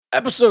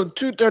Episode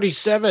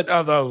 237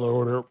 of the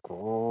Loader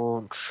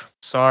Coach.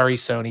 Sorry,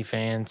 Sony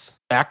fans.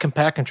 Back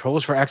compat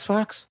controllers for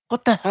Xbox?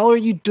 What the hell are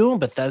you doing,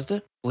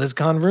 Bethesda?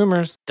 BlizzCon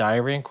rumors,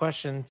 diarrhea and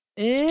questions,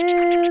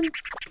 and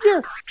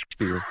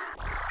beer.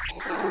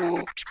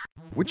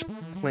 Which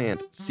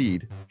plant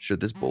seed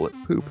should this bullet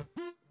poop?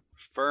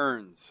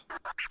 Ferns.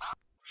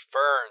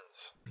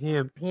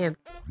 The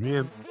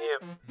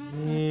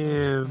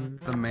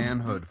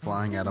manhood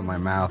flying out of my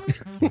mouth.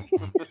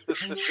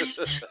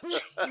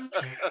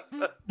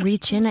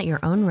 Reach in at your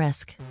own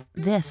risk.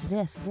 This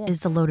is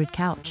the Loaded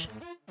Couch.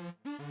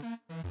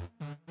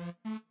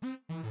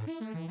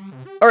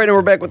 All right, and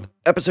we're back with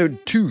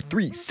episode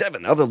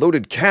 237 of the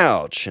Loaded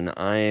Couch, and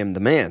I am the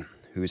man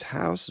whose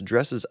house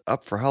dresses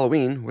up for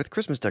Halloween with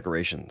Christmas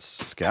decorations,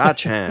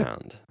 Scotch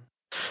Hound.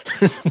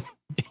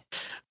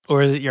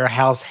 Or is it your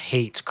house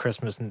hates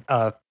Christmas and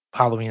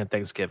Halloween and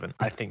Thanksgiving?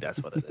 I think that's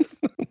what it is.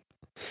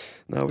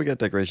 No, we got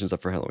decorations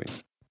up for Halloween.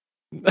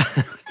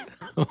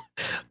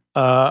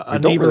 A we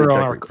don't neighbor really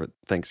on decorate for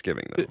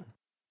Thanksgiving, though.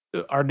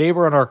 our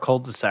neighbor on our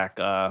cul-de-sac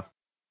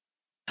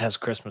has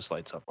Christmas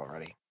lights up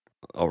already.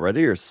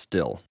 Already or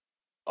still?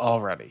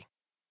 Already.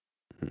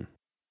 Hmm.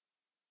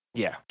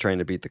 Yeah. Trying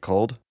to beat the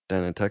cold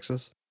down in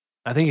Texas?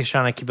 I think he's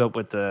trying to keep up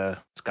with the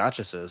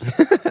Scotchesses.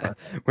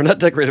 We're not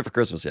decorated for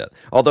Christmas yet.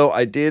 Although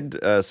I did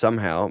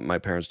somehow, my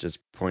parents just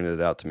pointed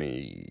it out to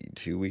me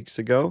 2 weeks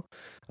ago,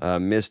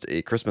 missed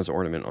a Christmas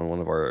ornament on one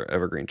of our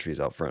evergreen trees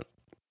out front.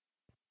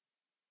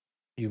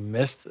 You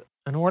missed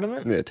an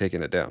ornament? Yeah,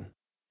 taking it down.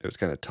 It was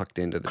kind of tucked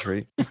into the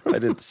tree. I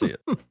didn't see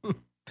it.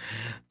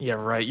 Yeah,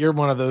 right. You're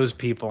one of those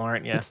people,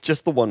 aren't you? It's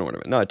just the one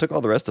ornament. No, I took all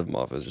the rest of them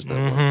off. It was just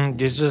that one.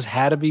 You just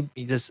had to be.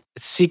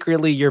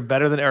 Secretly, you're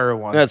better than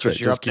everyone. That's right.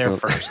 You're Just up there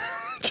first.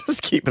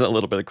 Just keeping a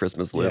little bit of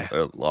Christmas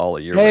all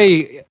a year.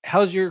 Hey,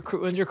 when's your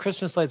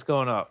Christmas lights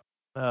going up?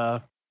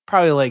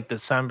 Probably like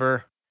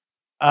December.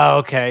 Oh,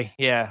 okay.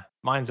 Yeah,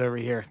 mine's over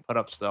here, put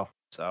up still.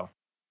 So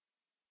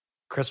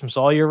Christmas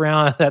all year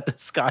round at the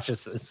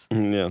Scotchesses.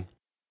 Yeah,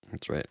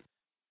 that's right.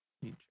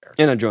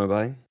 And I'm joined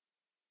by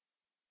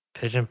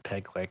Pigeon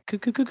Peg like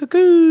cuckoo.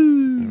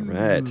 All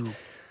right.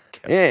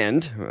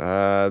 And,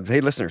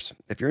 hey, listeners,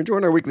 if you're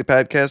enjoying our weekly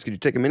podcast, could you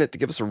take a minute to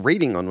give us a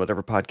rating on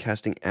whatever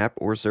podcasting app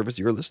or service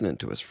you're listening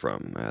to us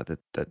from?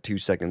 That 2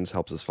 seconds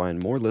helps us find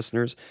more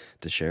listeners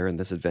to share in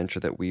this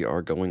adventure that we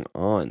are going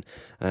on.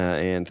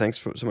 And thanks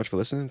so much for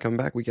listening. Come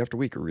back week after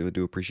week. We really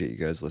do appreciate you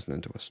guys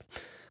listening to us.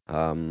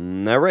 All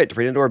right,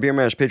 right into our beer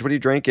mash. Paige, what are you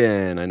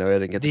drinking? I know I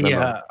didn't get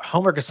the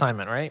homework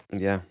assignment, right?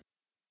 Yeah.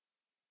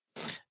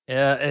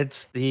 Yeah,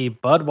 it's the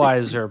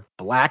Budweiser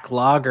Black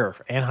Lager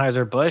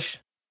Anheuser-Busch.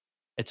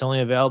 It's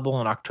only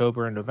available in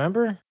October and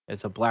November.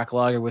 It's a black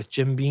lager with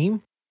Jim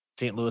Beam,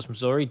 St. Louis,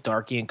 Missouri,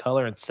 darky in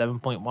color, and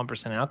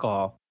 7.1%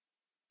 alcohol.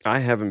 I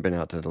haven't been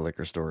out to the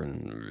liquor store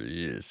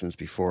since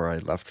before I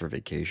left for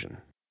vacation.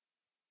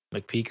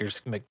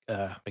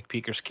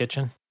 McPeaker's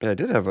Kitchen. Yeah, I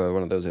did have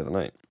one of those the other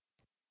night.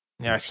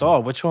 Yeah, I saw.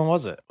 Which one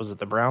was it? Was it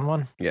the brown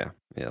one? Yeah,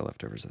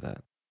 leftovers of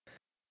that.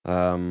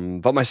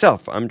 But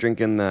myself, I'm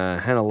drinking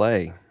the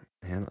Hanalei.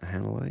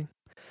 Hanalei?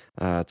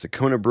 It's a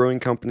Kona Brewing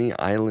Company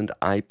Island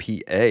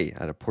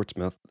IPA out of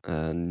Portsmouth,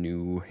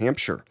 New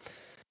Hampshire.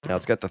 Now,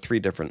 it's got the 3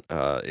 different,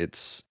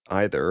 it's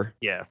either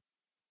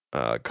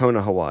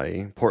Kona,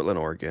 Hawaii, Portland,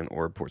 Oregon,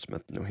 or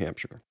Portsmouth, New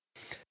Hampshire.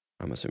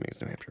 I'm assuming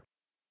it's New Hampshire.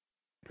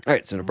 All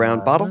right, it's in a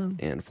brown bottle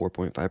and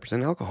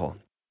 4.5% alcohol.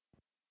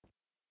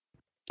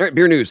 All right,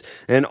 beer news.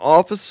 An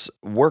office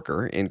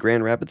worker in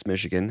Grand Rapids,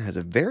 Michigan has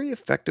a very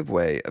effective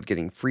way of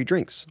getting free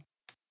drinks.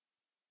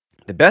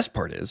 The best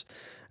part is,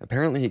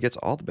 apparently he gets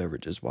all the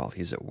beverages while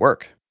he's at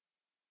work.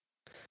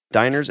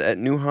 Diners at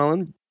New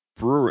Holland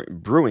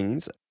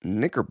Brewing's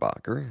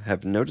Knickerbocker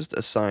have noticed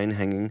a sign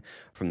hanging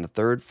from the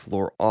 3rd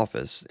floor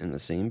office in the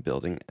same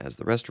building as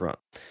the restaurant.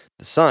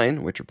 The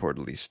sign, which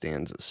reportedly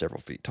stands several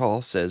feet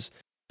tall, says,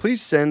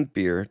 "Please send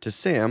beer to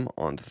Sam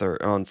on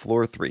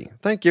floor 3.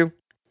 Thank you."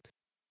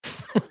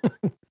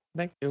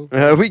 Thank you.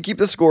 We keep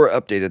the score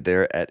updated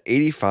there at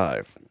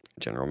 85,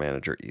 General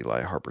Manager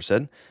Eli Harper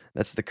said.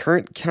 That's the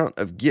current count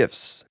of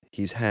gifts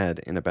he's had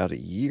in about a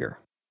year.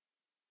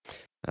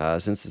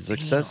 Since the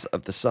success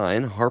of the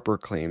sign, Harper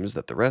claims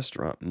that the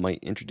restaurant might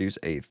introduce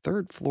a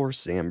 3rd floor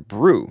Sam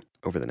brew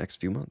over the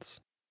next few months.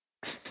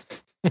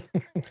 So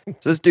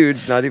this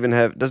dude's doesn't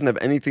have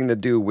anything to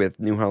do with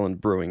New Holland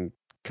Brewing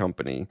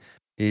Company.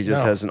 He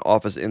just has an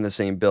office in the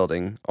same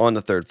building on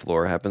the 3rd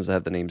floor, happens to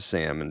have the name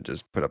Sam, and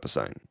just put up a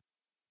sign.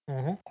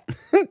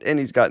 Mm-hmm. And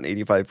he's gotten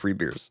 85 free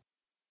beers.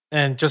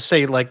 And just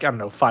say, like, I don't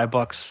know,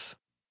 $5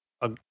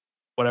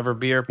 whatever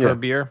beer per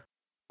beer.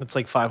 It's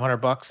like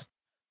 $500.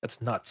 That's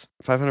nuts.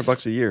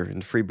 $500 a year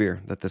in free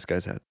beer that this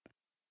guy's had.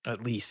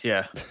 At least,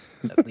 yeah.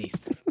 At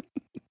least.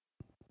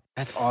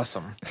 That's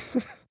awesome.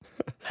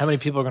 How many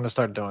people are going to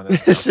start doing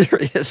this?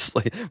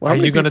 Seriously. Are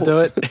you going to do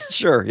it?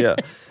 Sure, yeah.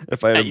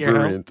 If I had At a your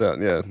brewery home? in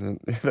town, yeah.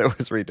 That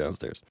was right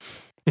downstairs.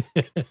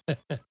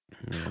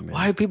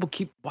 Oh,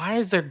 Why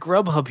is there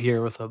Grubhub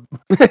here with a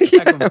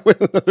yeah,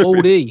 with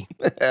OD?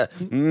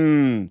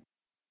 mm.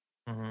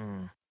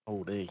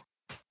 OD.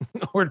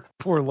 or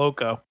Four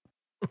Loco.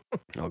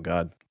 Oh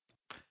God,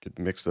 get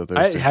mixed of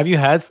those two. Have you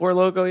had Four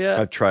Loco yet?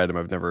 I've tried them.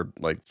 I've never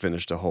like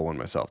finished a whole one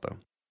myself though.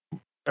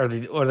 Are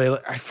they?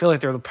 I feel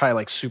like they're probably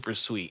like super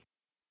sweet.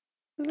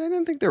 I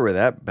didn't think they were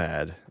that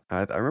bad.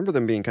 I remember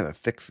them being kind of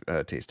thick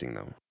tasting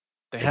though.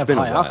 They It's have been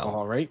a high while.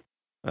 alcohol, right?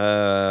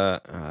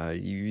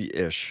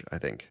 Ish, I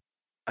think.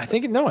 I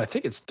think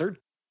it's 13%.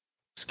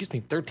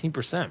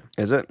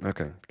 Is it?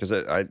 Okay. Because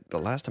the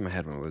last time I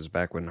had one was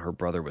back when her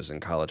brother was in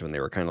college when they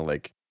were kind of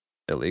like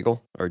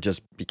illegal or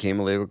just became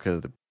illegal because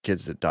of the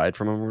kids that died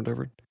from them or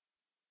whatever.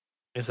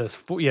 It says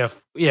yeah,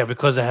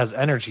 because it has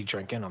energy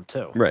drink in them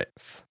too. Right.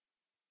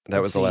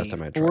 That was the last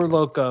time I tried Four one.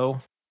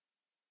 Loco.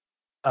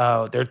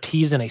 They're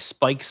teasing a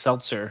spiked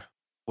seltzer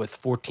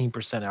with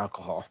 14%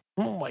 alcohol.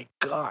 Oh my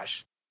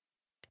gosh!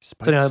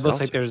 Spiked So now it looks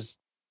seltzer. like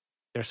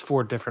there's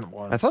 4 different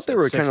ones. I thought they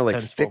were kind of like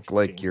 10, 12, thick,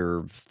 like 14.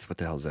 your what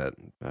the hell's that?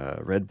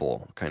 Red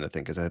Bull kind of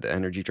thing because it had the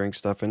energy drink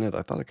stuff in it.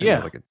 I thought it kind of Yeah.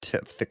 had like a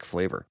thick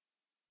flavor.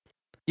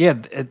 Yeah,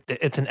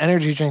 it's an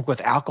energy drink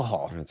with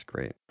alcohol. That's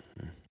great.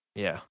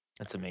 Yeah,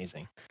 that's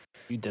amazing.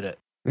 You did it.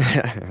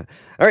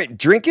 All right,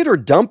 drink it or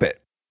dump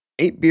it.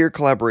 8 beer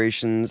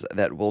collaborations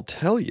that will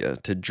tell you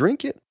to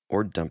drink it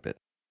or dump it.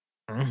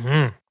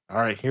 Mm-hmm. All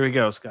right, here we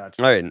go, Scotch.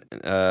 All right,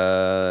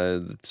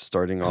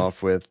 starting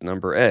off with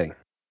number A.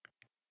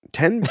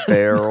 10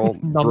 Barrel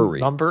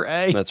Brewery. Number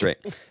A. That's right.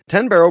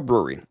 10 Barrel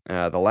Brewery.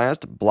 The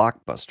last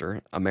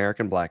blockbuster,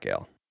 American Black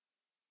Ale.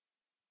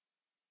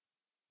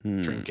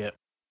 Drink it.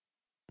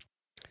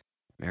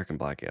 American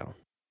Black Ale.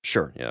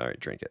 Sure. Yeah, all right,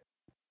 drink it.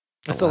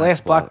 It's the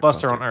last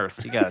blockbuster on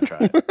Earth. You gotta try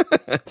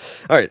it.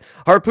 All right.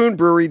 Harpoon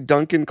Brewery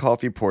Dunkin'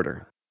 Coffee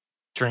Porter.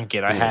 Drink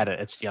it. I had it.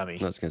 It's yummy.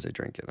 I was going to say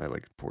drink it. I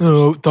like porters.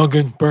 Oh,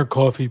 Dunkin' burnt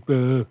coffee.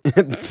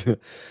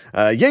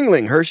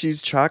 Yingling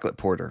Hershey's Chocolate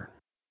Porter.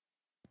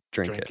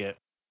 Drink it.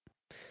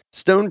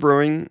 Stone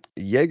Brewing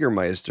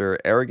Jägermeister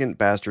Arrogant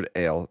Bastard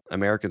Ale,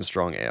 American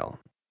Strong Ale.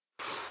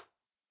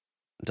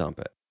 Dump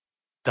it.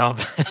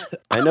 Dump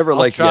it. I never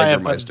liked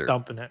Jägermeister.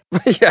 Dumping it.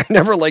 Yeah, I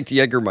never liked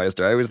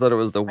Jägermeister. I always thought it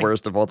was the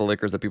worst of all the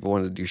liquors that people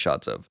wanted to do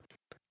shots of.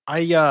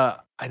 I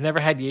never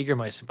had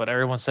Jägermeister, but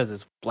everyone says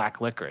it's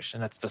black licorice,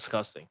 and that's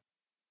disgusting.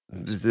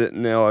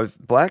 No,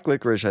 black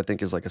licorice I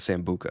think is like a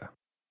Sambuca.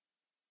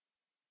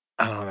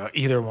 I don't know.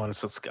 Either one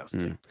is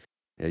disgusting.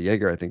 Yeah,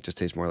 Jaeger I think just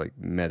tastes more like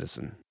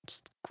medicine.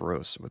 It's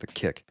gross with a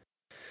kick.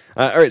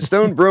 All right,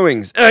 Stone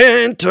Brewing's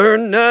Enter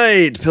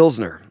Night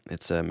Pilsner.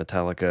 It's a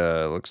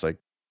Metallica. Looks like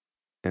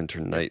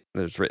Enter Night.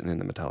 It's written in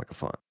the Metallica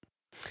font.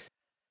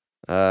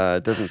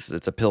 It doesn't.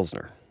 It's a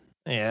Pilsner.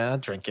 Yeah,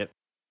 drink it.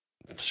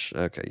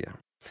 Okay, yeah.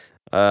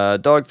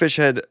 Dogfish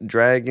Head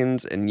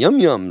Dragons and Yum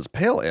Yums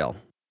Pale Ale.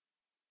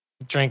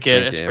 Drink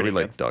it. It's yeah, pretty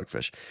we good. like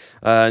Dogfish.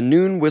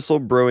 Noon Whistle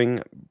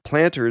Brewing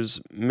Planters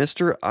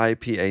Mr.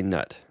 IPA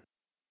Nut.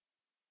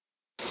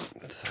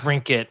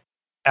 Drink it.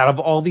 Out of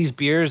all these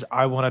beers,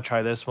 I want to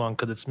try this one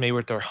because it's made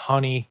with their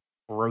honey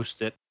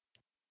roasted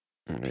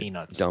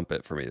peanuts. Dump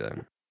it for me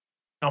then.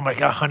 Oh my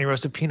god, honey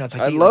roasted peanuts!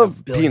 I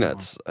love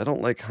peanuts. I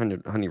don't like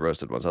honey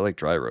roasted ones. I like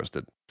dry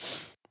roasted.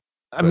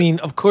 I mean,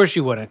 of course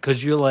you wouldn't,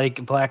 because you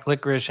like black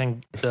licorice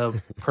and the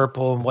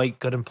purple and white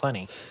good and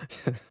plenty.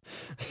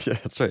 Yeah,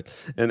 that's right.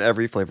 And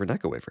every flavor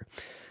Necco wafer.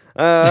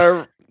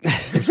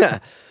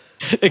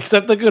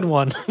 Except the good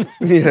one.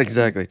 Yeah,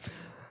 exactly.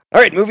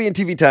 All right, movie and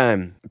TV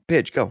time.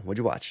 Paige, go. What'd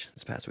you watch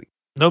this past week?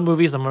 No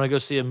movies. I'm going to go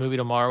see a movie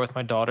tomorrow with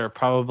my daughter.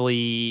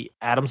 Probably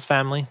Addams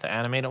Family, the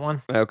animated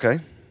one. Okay.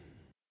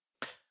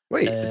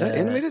 Wait, is that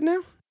animated now?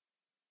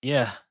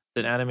 Yeah,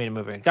 it's an animated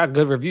movie. Got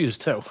good reviews,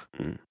 too.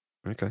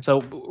 Okay.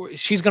 So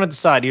she's going to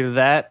decide either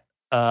that,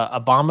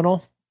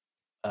 Abominable.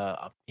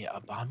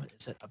 Abominable.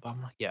 Is it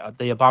Abominable? Yeah,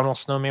 the Abominable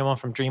Snowman one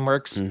from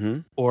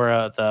DreamWorks,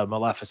 or the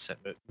Maleficent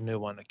new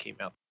one that came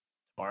out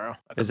tomorrow.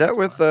 Is that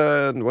with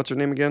what's her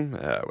name again?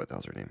 What the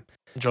hell's her name?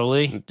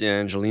 Jolie. Yeah,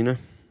 Angelina.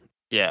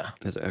 Yeah.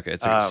 Okay,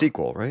 it's like a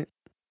sequel, right?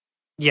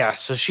 Yeah,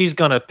 so she's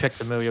gonna pick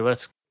the movie, but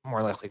it's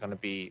more likely gonna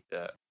be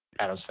the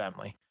Addams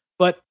Family.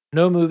 But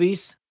no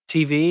movies,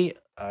 TV.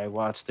 I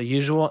watched the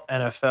usual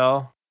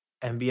NFL,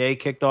 NBA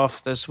kicked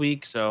off this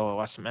week, so I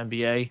watched some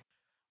NBA.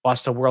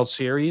 Watched the World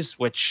Series,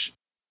 which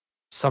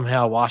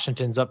somehow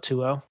Washington's up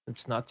 2-0.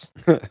 It's nuts.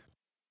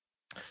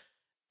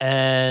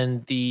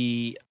 And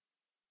the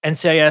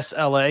NCIS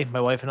LA, my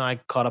wife and I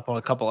caught up on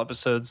a couple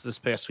episodes this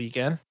past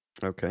weekend.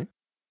 Okay.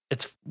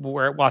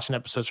 We're watching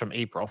episodes from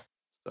April,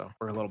 so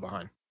we're a little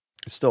behind.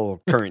 It's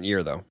still current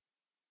year though.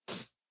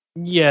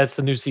 Yeah, it's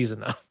the new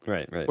season though.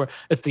 Right.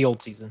 It's the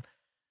old season.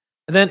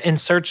 And then In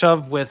Search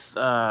of with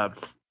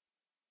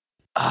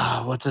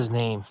what's his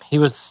name? He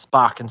was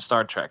Spock in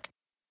Star Trek.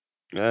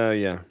 Oh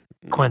yeah.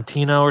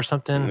 Quintino or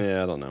something.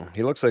 Yeah, I don't know.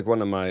 He looks like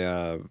one of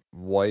my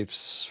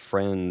wife's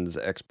friends'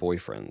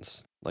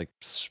 ex-boyfriends, like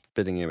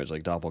spitting image,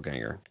 like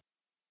doppelganger.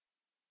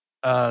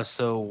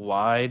 So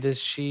why does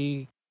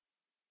she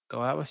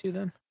go out with you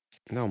then?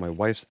 No, my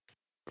wife's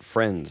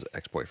friends'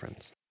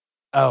 ex-boyfriends.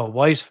 Oh,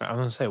 wife's friend. I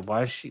was gonna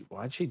say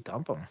why'd she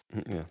dump him?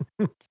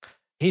 Yeah.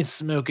 He's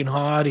smoking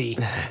hottie.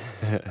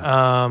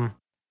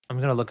 I'm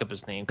gonna look up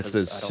his name It's because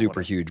those I don't super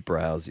wanna... huge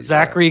brows.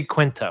 Zachary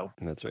Quinto.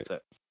 That's right. That's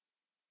it.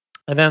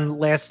 And then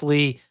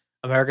lastly,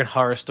 American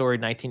Horror Story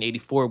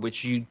 1984,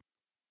 which you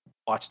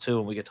watched too,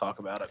 and we could talk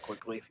about it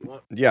quickly if you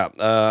want. Yeah.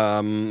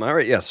 All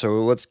right. Yeah. So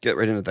let's get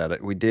right into that.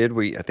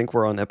 I think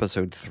we're on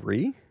episode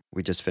 3.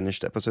 We just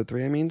finished episode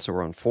 3. I mean, so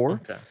we're on 4.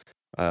 Okay.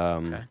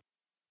 Okay.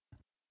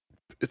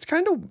 It's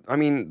kind of. I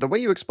mean, the way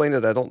you explained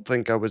it, I don't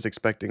think I was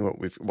expecting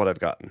what I've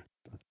gotten.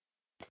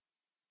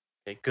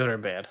 Okay, good or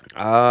bad?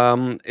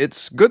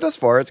 It's good thus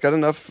far. It's got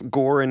enough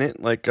gore in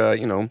it, like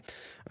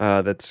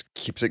that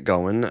keeps it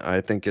going.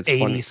 I think it's 80s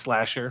funny.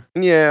 slasher.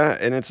 Yeah,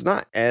 and it's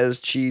not as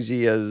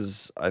cheesy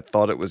as I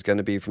thought it was going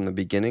to be from the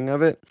beginning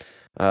of it.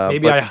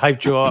 Maybe I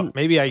hyped you up.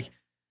 Maybe I.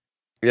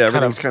 Yeah,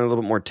 everything's kind of a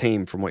little bit more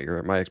tame from what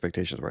my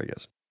expectations were, I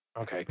guess.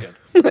 Okay,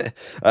 good.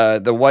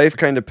 The wife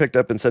kind of picked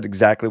up and said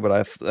exactly what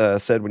I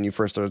said when you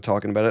first started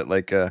talking about it.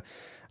 Like,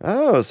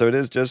 oh, so it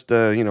is just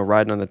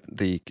riding on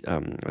the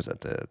was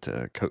that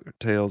the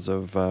coattails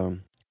of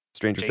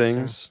Stranger Jason.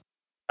 Things?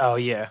 Oh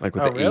yeah, Like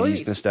with the really?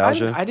 80s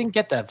nostalgia. I didn't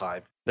get that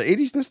vibe. The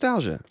 80s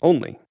nostalgia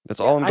only. That's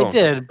all I'm going. I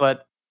did,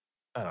 but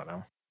I don't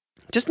know.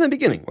 Just in the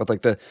beginning with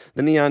like the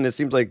neon, it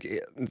seems like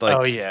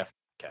Oh yeah.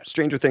 Okay.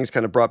 Stranger Things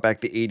kind of brought back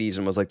the 80s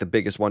and was like the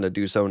biggest one to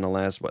do so in the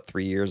last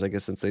 3 years, I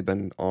guess, since they've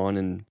been on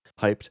and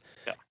hyped.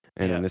 Yeah.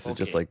 And then this is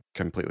just like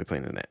completely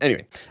playing in that.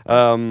 Anyway,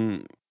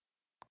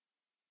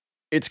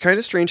 it's kind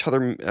of strange how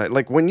they're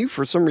like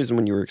for some reason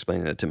when you were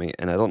explaining it to me,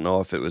 and I don't know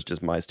if it was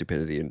just my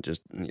stupidity and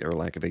just or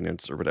lack of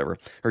ignorance or whatever,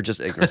 or just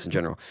ignorance in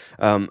general.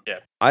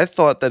 I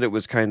thought that it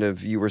was kind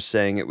of, you were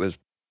saying it was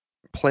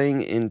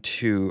playing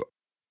into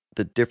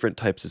the different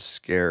types of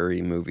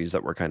scary movies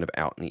that were kind of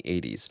out in the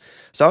 80s.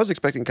 So I was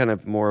expecting kind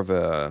of more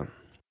of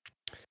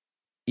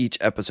each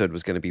episode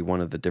was going to be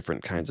one of the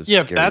different kinds of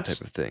scary type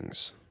of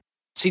things.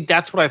 See,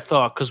 that's what I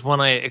thought, because when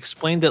I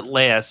explained it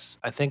last,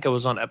 I think it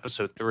was on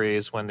episode 3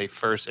 is when they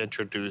first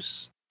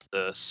introduced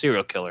the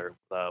serial killer.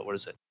 What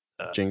is it?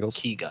 Jingles?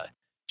 Key guy.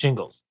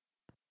 Jingles.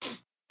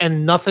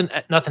 And nothing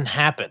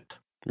happened.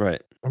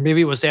 Right. Or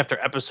maybe it was after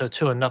episode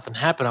 2 and nothing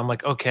happened. I'm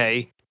like,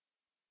 okay.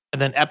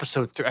 And then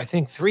episode 3, I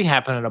think 3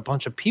 happened and a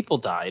bunch of people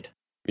died.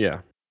 Yeah.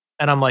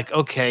 And I'm like,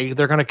 okay,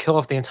 they're going to kill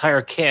off the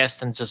entire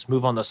cast and just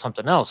move on to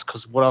something else.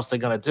 Because what else are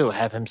they going to do?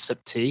 Have him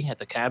sip tea at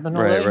the cabin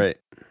already? Right.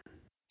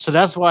 So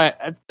that's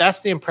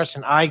the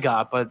impression I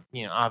got. But,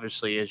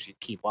 obviously, as you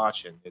keep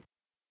watching.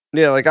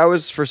 Yeah, like I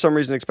was for some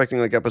reason expecting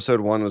like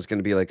episode 1 was going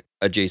to be like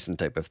a Jason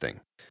type of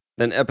thing.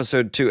 Then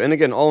episode 2, and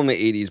again, all in the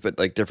 80s, but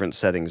like different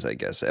settings, I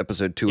guess.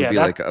 Episode 2 would be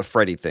like a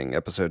Freddy thing.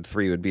 Episode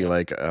 3 would be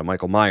like a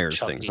Michael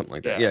Myers thing, something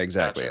like that. Yeah,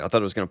 exactly. Gotcha. I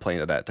thought it was going to play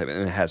into that type,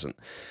 and it hasn't.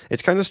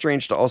 It's kind of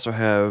strange to also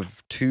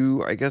have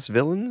 2, I guess,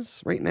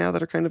 villains right now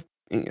that are kind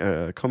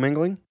of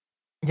commingling.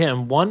 Yeah,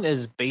 and one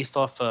is based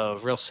off a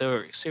real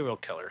serial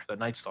killer, the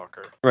Night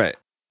Stalker. Right.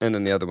 And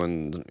then the other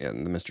one, the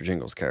Mr.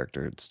 Jingles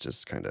character, it's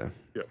just kind of,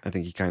 I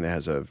think he kind of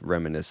has a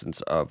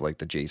reminiscence of like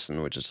the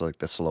Jason, which is like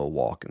the slow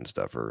walk and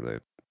stuff, or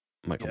the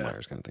Michael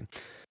Myers kind of thing.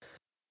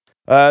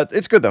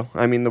 It's good though.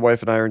 I mean, the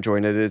wife and I are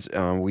enjoying it. It's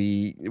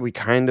we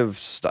kind of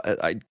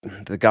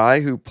the guy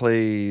who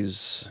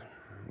plays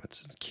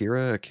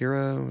Akira,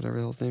 whatever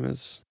the hell's name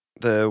is,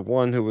 the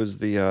one who was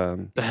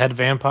the head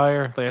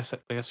vampire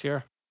last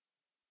year.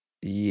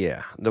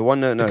 Yeah, the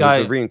one no, guy,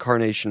 he's the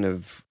reincarnation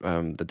of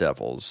the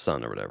devil's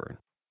son or whatever.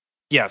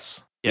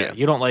 Yes. Yeah.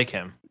 You don't like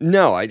him.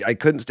 No, I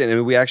couldn't stand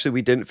him.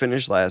 We didn't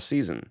finish last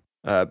season.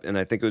 And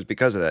I think it was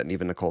because of that. And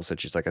even Nicole said,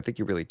 she's like, I think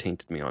you really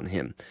tainted me on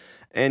him.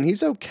 And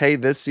he's okay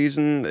this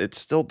season. It's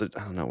still, I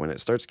don't know, when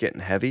it starts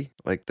getting heavy,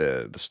 like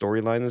the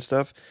storyline and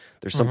stuff,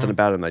 there's something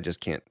about him I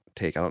just can't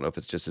take. I don't know if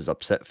it's just his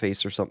upset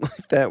face or something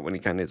like that when he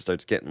kind of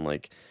starts getting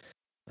like,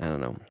 I don't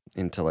know,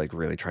 into like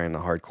really trying to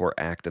hardcore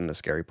act in the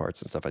scary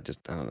parts and stuff. I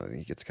don't know,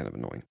 he gets kind of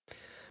annoying.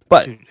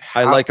 But dude,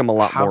 I like him a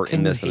lot more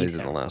in this than I did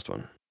in the last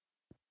one.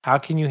 How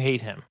can you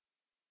hate him?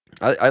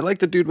 I like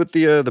the dude with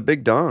the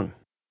big dong.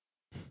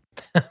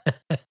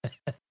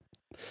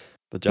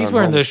 He's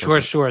wearing those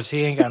short shorts.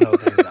 He ain't got no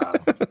big dong.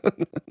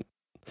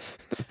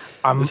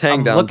 His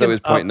hang down's always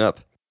pointing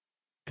up.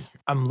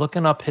 I'm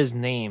looking up his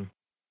name,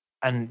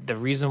 and the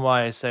reason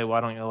why I say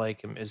why don't you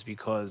like him is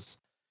because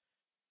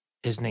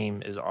his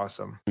name is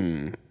awesome.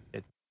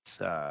 It's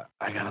I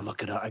gotta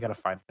look it up. I gotta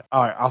find it.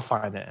 All right, I'll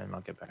find it and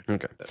I'll get back to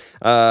it.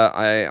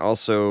 I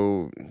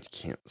also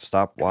can't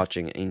stop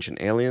watching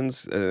Ancient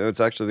Aliens.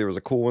 It's actually, there was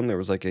a cool one. There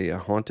was like a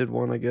haunted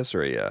one, I guess,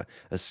 or a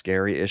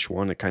scary-ish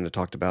one. It kind of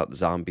talked about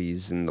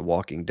zombies and The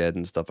Walking Dead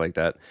and stuff like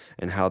that,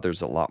 and how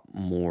there's a lot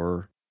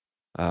more,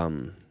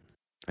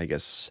 I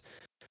guess,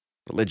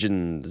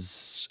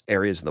 religions,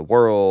 areas in the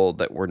world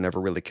that were never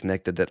really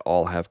connected, that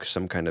all have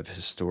some kind of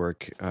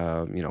historic,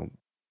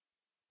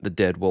 the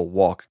dead will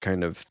walk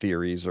kind of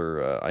theories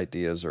or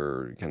ideas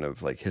or kind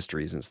of like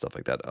histories and stuff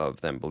like that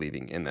of them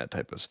believing in that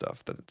type of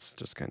stuff. That it's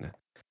just kind of,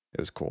 it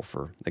was cool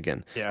for,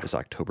 again, this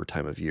October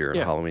time of year,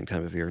 Halloween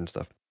time of year and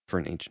stuff, for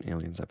an Ancient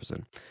Aliens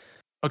episode.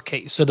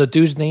 Okay, so the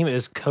dude's name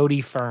is Cody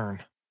Fern.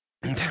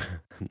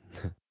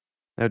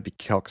 That'd be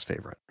Kelk's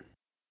favorite.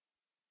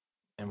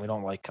 and we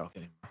don't like Coke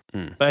anymore.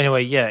 Hmm. But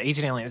anyway, yeah,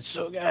 Ancient Alien, it's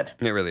so good.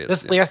 It really is.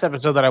 This last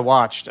episode that I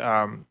watched,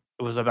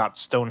 it was about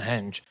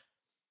Stonehenge.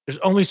 There's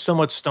only so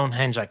much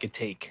Stonehenge I could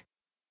take.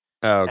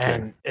 Oh, okay.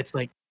 And it's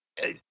like,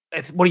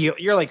 what are you?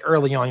 You're like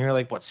early on. You're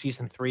like what,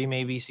 season 3,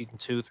 maybe season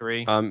 2,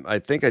 3. I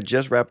think I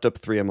just wrapped up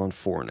 3. I'm on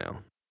 4 now.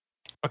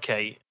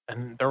 Okay,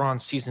 and they're on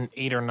season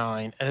 8 or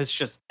 9, and it's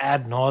just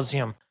ad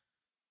nauseum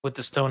with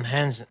the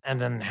Stonehenge,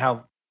 and then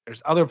how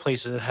there's other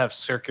places that have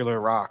circular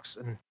rocks,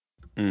 and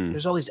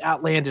there's all these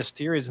outlandish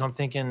theories, and I'm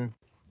thinking,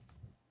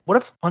 what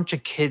if a bunch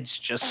of kids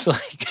just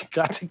like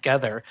got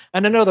together?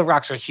 And I know the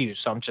rocks are huge,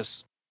 so I'm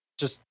just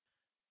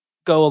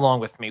go along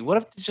with me. What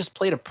if they just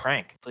played a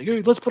prank? It's like,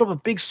 hey, let's put up a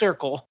big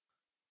circle,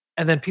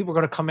 and then people are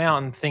going to come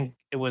out and think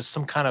it was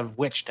some kind of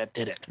witch that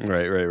did it.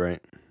 Right.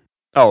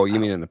 Oh, you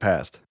mean in the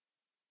past?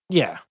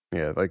 Yeah.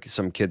 Yeah, like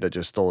some kid that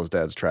just stole his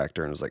dad's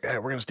tractor and was like, hey,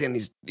 we're going to stand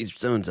these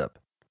stones up.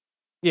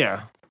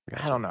 Yeah.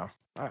 Gotcha. I don't know.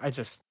 I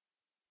just...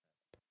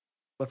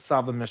 Let's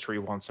solve the mystery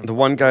once and The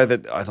one guy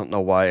that I don't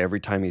know why every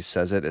time he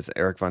says it, it's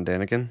Eric Von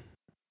Daniken.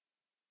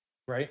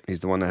 Right?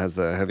 He's the one that has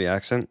the heavy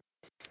accent.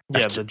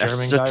 Yeah, the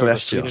German guy or the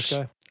Swedish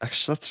guy.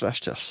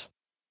 Extraterrestrials.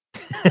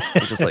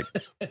 I'm just like,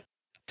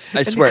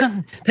 I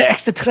swear. The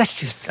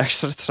extraterrestrials.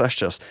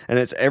 Extraterrestrials. And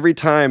it's every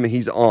time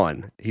he's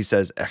on, he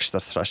says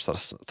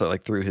extraterrestrials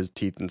like through his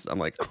teeth. And I'm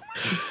like,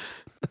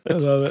 I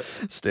love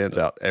it. Stands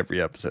out every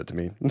episode to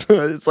me.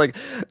 It's like,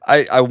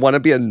 I want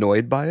to be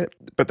annoyed by it,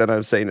 but then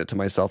I'm saying it to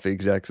myself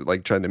exactly,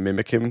 like trying to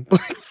mimic him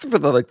for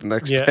the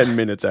next 10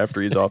 minutes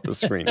after he's off the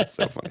screen. It's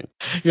so funny.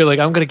 You're like,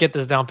 I'm going to get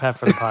this down pat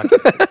for the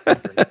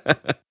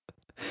podcast.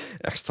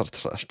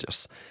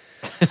 Extraterrestrials.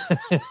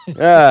 All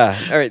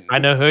right. I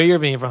know who you're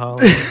being for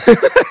Halloween.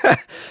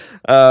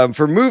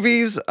 For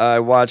movies, I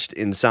watched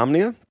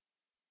Insomnia.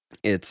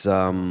 It's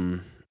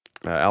Al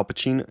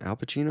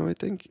Pacino, I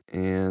think,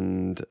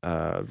 and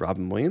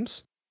Robin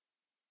Williams.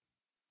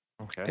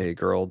 Okay. A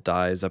girl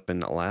dies up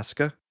in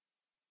Alaska,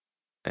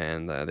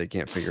 and they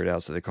can't figure it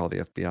out, so they call the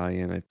FBI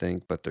in, I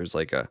think. But there's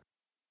like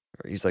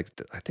he's like,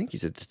 I think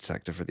he's a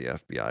detective for the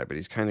FBI, but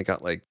he's kind of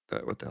got like,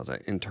 what the hell's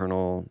that?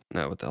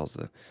 What the hell's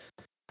the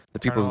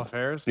people? Internal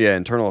Affairs? Yeah,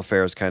 Internal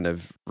Affairs kind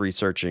of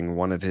researching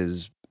one of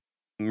his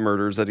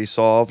murders that he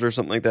solved or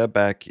something like that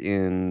back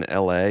in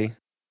LA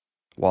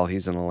while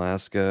he's in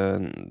Alaska.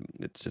 And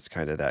it's just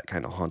kind of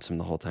haunts him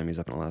the whole time he's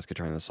up in Alaska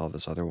trying to solve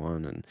this other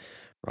one. And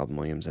Robin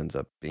Williams ends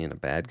up being a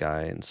bad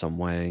guy in some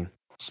way.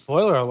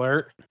 Spoiler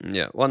alert.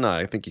 Yeah, well, no,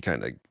 I think you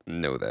kind of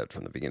know that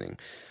from the beginning.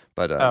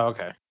 But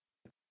okay.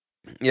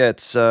 Yeah,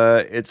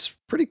 it's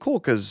pretty cool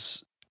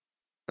because,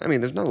 I mean,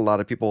 there's not a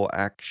lot of people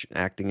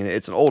acting in it.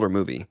 It's an older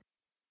movie.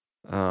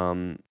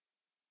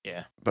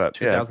 Yeah. But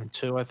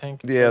 2002, I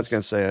think. Yeah, I was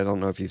gonna say, I don't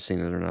know if you've seen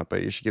it or not,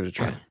 but you should give it a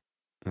try.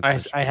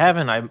 I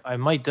haven't. I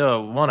might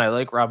do. One, I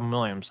like Robin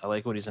Williams. I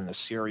like when he's in the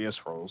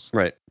serious roles.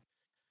 Right.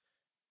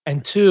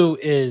 And 2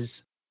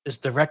 is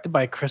directed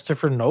by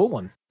Christopher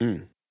Nolan.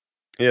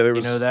 Yeah, there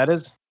was. You know who that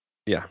is?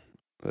 Yeah,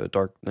 the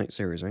Dark Knight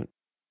series, right?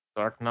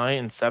 Dark Knight,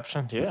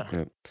 Inception.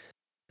 Yeah.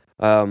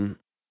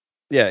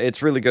 Yeah,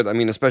 it's really good. I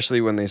mean,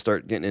 especially when they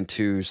start getting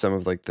into some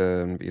of like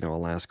the,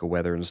 Alaska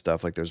weather and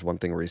stuff. Like there's one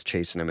thing where he's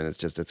chasing him and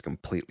it's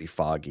completely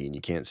foggy and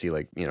you can't see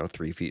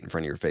 3 feet in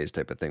front of your face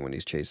type of thing when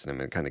he's chasing him.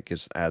 And it kind of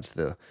adds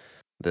the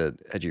edge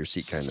of your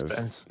seat kind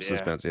Suspense, of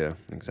suspense. Yeah,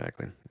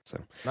 exactly. So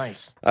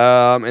nice.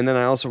 And then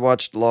I also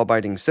watched Law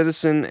Abiding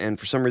Citizen, and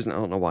for some reason I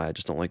don't know why I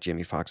just don't like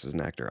Jamie Foxx as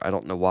an actor. I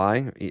don't know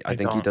why. I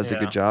think he does a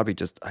good job.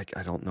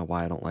 I don't know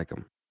why I don't like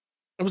him.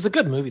 It was a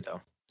good movie though.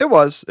 It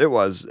was. It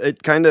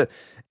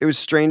was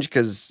strange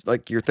because,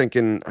 like, you're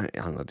thinking, I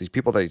don't know, these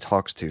people that he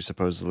talks to,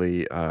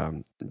 supposedly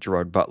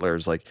Gerard Butler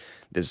is like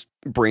this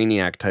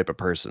brainiac type of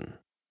person.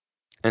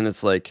 And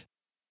it's like,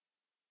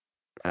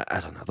 I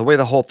don't know, the way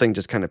the whole thing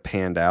just kind of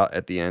panned out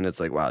at the end, it's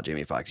like, wow,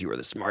 Jamie Foxx, you are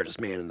the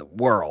smartest man in the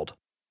world,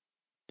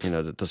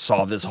 to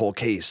solve this whole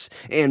case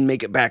and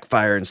make it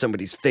backfire in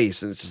somebody's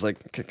face. And it's just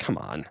like, come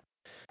on.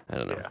 I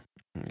don't know. Yeah.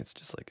 It's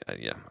just like,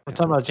 yeah. We're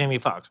talking about Jamie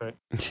Foxx, right?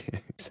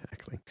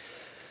 Exactly.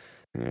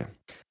 Yeah.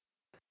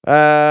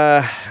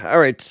 All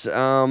right.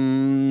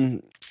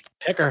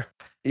 Picker.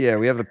 Yeah,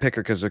 we have the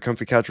picker because the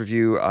Comfy Couch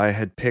review. I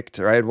had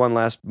one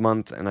last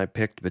month, and I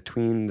picked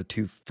Between the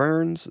Two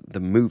Ferns, the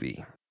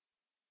movie.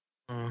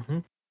 Mm-hmm.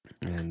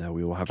 And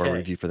we will have our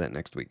review for that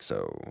next week.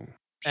 So,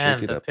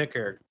 and the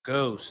picker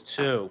goes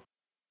to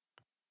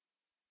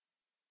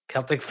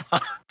Celtic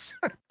Fox.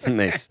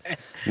 Nice.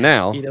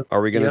 Now,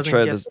 are we going to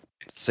try the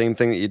same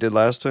thing that you did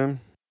last time?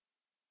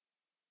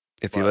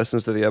 If he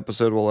listens to the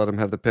episode, we'll let him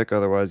have the pick.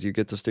 Otherwise, you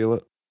get to steal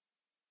it.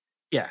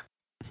 Yeah.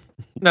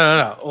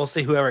 No. We'll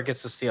see whoever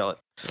gets to steal it.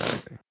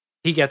 Okay.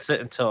 He gets it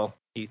until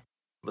he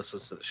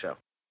listens to the show.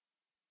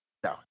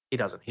 No, he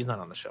doesn't. He's not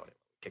on the show anymore.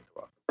 Kicked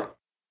him off.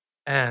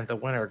 And the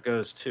winner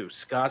goes to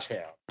Scotch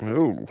Hound.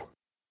 Oh. All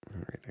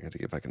right, I got to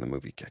get back in the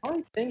movie kick.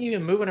 Only thing you've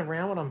been moving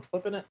around when I'm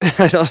flipping it?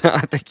 I don't know.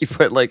 I think you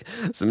put like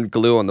some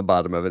glue on the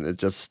bottom of it and it's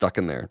just stuck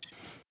in there.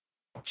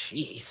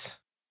 Jeez.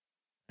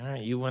 All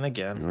right, you win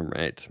again. All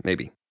right,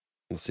 maybe.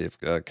 Let's see if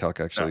Calc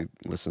actually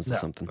listens to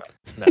something.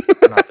 No,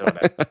 I'm not doing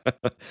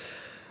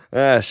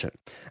that. Shit.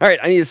 All right,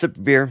 I need a sip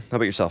of beer. How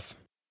about yourself?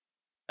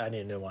 I need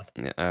a new one.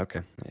 Yeah,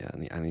 okay. Yeah,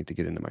 I need to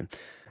get into mine.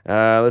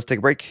 Let's take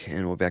a break,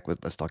 and we'll be back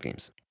with Let's Talk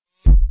Games.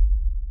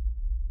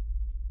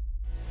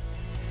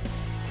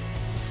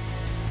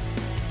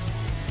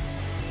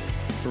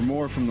 For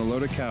more from the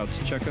Loaded Couch,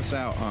 check us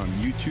out on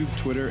YouTube,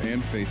 Twitter,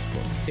 and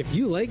Facebook. If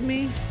you like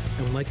me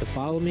and would like to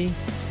follow me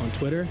on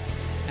Twitter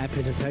at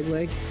Pigeon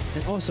Pegleg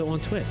and also on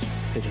Twitch,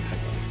 Pigeon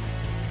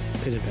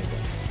Pegleg. Pigeon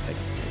Pegleg.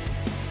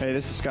 Hey,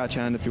 this is Scott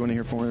Hound. If you want to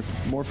hear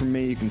more from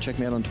me, you can check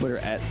me out on Twitter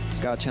at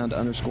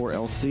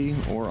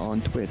ScottHound_LC or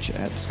on Twitch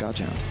at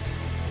ScottHound.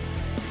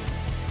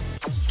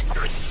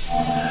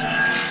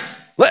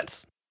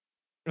 Let's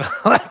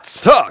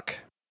talk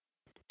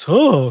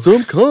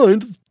some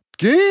kind of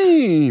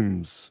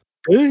games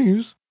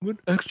with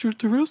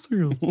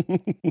extraterrestrials.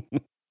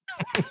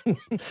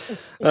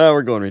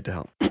 We're going right to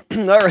hell.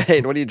 All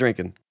right, what are you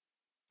drinking?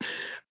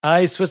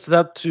 I switched it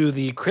up to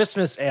the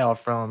Christmas ale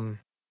from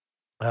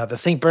the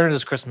St.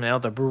 Bernardus Christmas ale,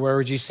 the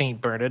Brewery St.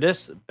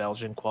 Bernardus,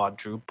 Belgian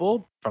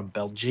quadruple from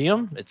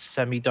Belgium. It's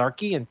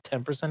semi-darky and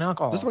 10%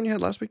 alcohol. Is this the one you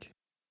had last week?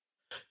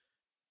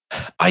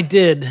 I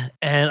did,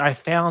 and I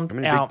found How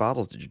many out. big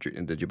bottles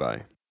did you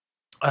buy?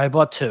 I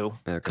bought 2 Okay.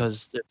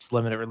 because it's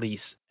limited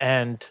release,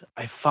 and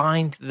I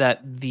find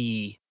that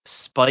the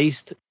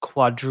spiced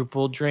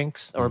quadruple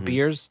drinks or Mhm.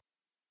 beers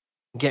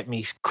get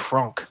me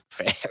crunk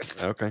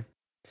fast. Okay.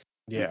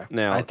 Yeah,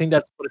 Now, I think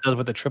that's what it does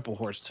with the triple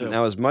horse too.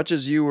 Now, as much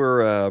as you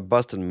were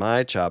busting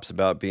my chops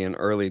about being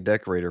early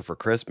decorator for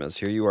Christmas,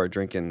 here you are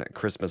drinking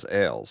Christmas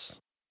ales.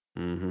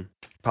 Mm-hmm.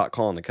 Pot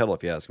calling the kettle,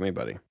 if you ask me,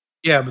 buddy.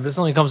 Yeah, but this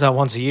only comes out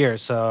once a year,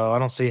 so I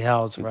don't see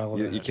how it's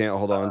relevant. You can't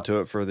hold on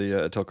to it for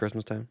the till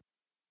Christmas time.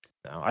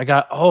 No,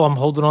 I'm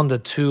holding on to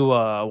 2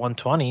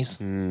 120s.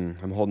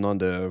 I'm holding on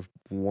to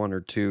 1 or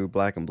 2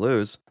 black and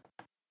blues.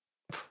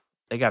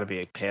 They got to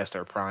be past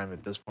their prime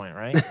at this point,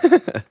 right?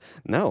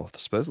 No,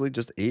 supposedly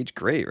just age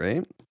great,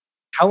 right?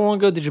 How long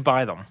ago did you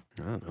buy them?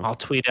 I don't know. I'll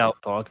tweet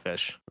out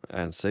Dogfish.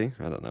 And see,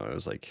 I don't know. It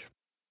was like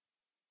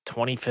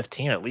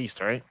 2015 at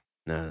least, right?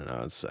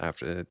 no. It's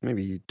after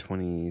maybe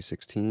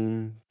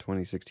 2016,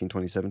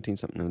 2017,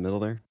 something in the middle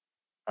there.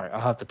 All right,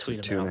 I'll have to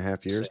tweet them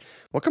 2.5 years.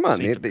 Well, come on.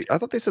 See if I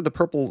thought they said the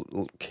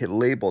purple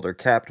labeled or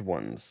capped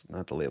ones,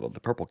 not the labeled,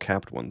 the purple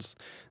capped ones,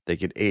 they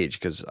could age.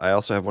 Because I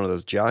also have one of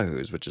those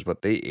Jahoos, which is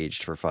what they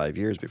aged for 5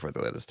 years before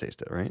they let us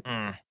taste it, right?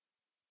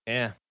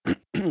 Yeah.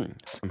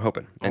 I'm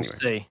hoping. We'll Anyway,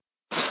 see.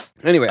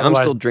 I'm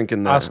Otherwise, still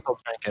drinking I'll that. still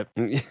drink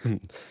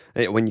it.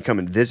 Hey, when you come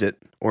and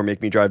visit, or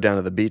make me drive down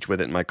to the beach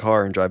with it in my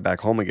car and drive back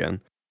home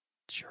again.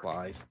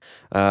 Lies.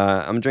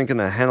 I'm drinking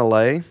the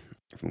Hanalei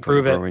from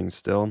Prove it. Brewing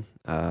still.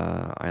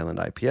 Island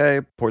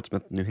IPA,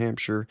 Portsmouth, New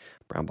Hampshire,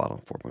 brown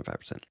bottle,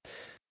 4.5%.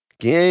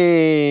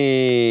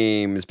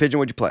 Games. Pigeon,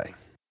 what'd you play?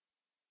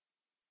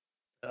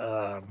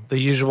 The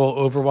usual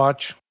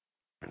Overwatch.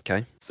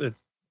 Okay.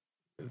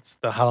 It's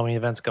the Halloween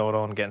events going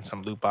on, getting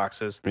some loot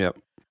boxes. Yep.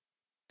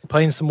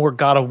 Playing some more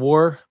God of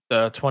War,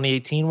 the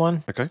 2018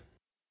 one. Okay.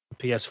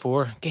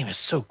 PS4. Game is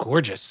so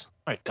gorgeous.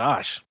 My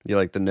gosh. You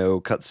like the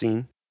no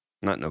cutscene?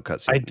 Not no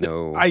cutscene.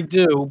 No. I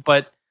do,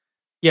 but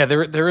yeah,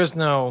 there is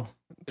no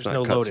it's there's not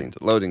no cutscene.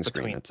 Loading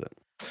screen. between. That's it.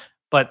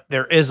 But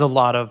there is a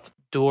lot of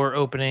door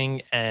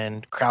opening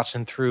and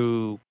crouching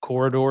through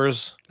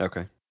corridors.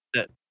 Okay.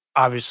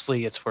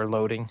 Obviously, it's for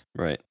loading.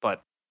 Right.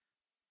 But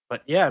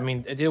yeah, I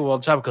mean, it did a well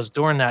job because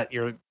during that,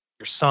 your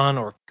son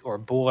or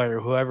boy or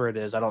whoever it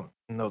is, I don't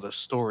know the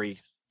story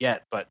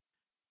yet, but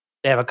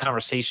they have a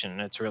conversation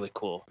and it's really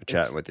cool.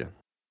 Chatting with you.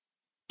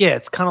 Yeah,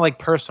 it's kind of like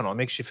personal. It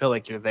makes you feel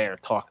like you're there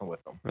talking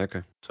with them.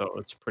 Okay. So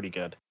it's pretty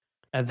good.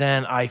 And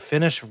then I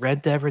finished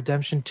Red Dead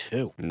Redemption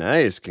 2.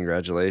 Nice.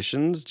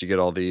 Congratulations. Did you get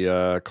all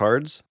the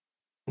cards?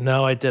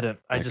 No, I didn't.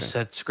 I Okay. just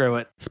said screw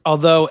it.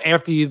 Although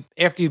after you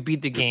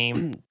beat the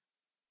game,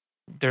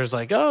 there's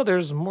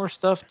there's more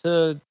stuff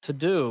to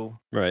do.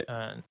 Right.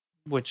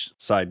 Which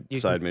Side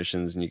can-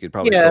 missions, and you could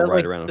probably still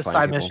ride around and the find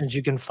side people. missions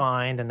you can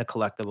find and the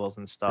collectibles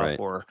and stuff, Right.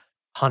 or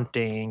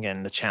hunting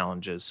and the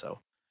challenges. So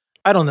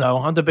I don't know.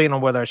 I'm debating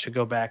on whether I should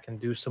go back and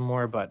do some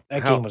more, but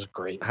that game was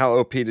great. How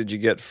OP did you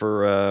get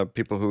for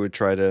people who would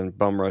try to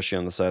bum rush you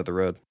on the side of the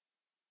road?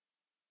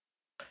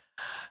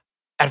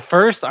 At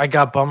first, I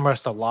got bum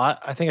rushed a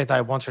lot. I think I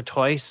died once or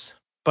twice,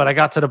 but I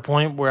got to the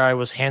point where I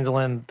was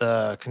handling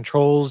the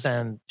controls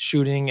and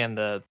shooting and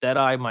the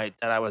Deadeye. My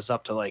Deadeye was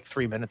up to like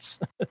 3 minutes.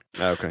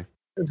 Okay.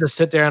 Just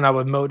sit there and I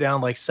would mow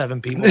down like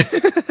 7 people.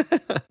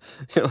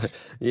 You're like,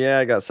 yeah,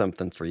 I got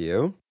something for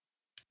you.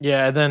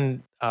 Yeah, and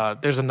then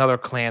there's another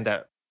clan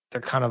that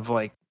they're kind of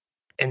like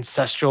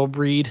ancestral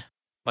breed,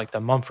 like the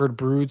Mumford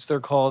Broods,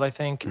 they're called, I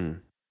think.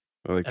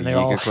 Or like And the they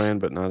all- Yiga clan,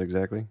 but not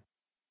exactly.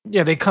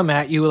 Yeah, they come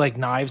at you with like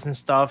knives and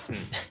stuff,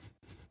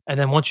 and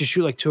then once you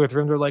shoot like 2 or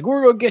 3 of them, they're like,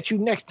 "We're gonna get you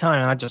next time,"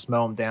 and I just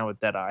mow them down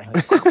with Deadeye.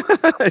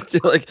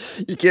 Like, Like,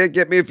 you can't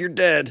get me if you're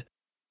dead.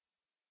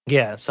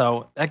 yeah,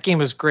 so that game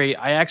was great.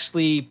 I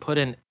actually put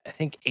in, I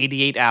think,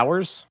 88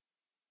 hours.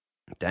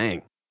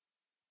 Dang.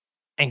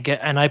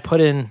 and I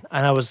put in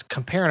and I was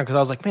comparing it because I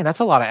was like, man, that's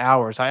a lot of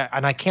hours.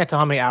 I can't tell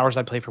how many hours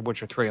I played for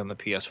Witcher 3 on the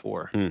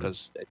PS4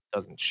 because it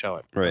doesn't show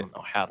it. I Right. don't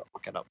know how to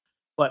look it up.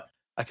 But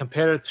I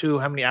compared it to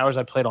how many hours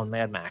I played on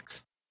Mad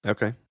Max.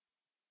 Okay.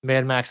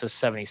 Mad Max is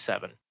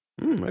 77.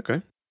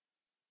 Okay.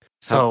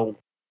 So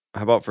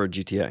How about for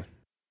GTA?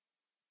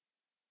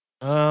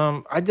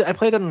 I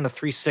played it on the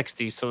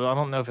 360, so I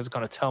don't know if it's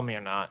going to tell me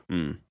or not.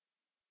 Hmm.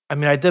 I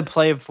mean, I did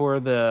play it for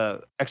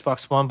the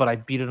Xbox One, but I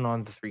beat it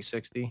on the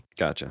 360,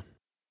 Gotcha.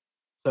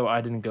 so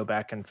I didn't go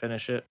back and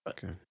finish it.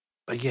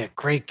 But yeah,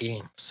 great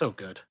game, so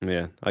good.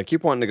 Yeah, I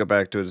keep wanting to go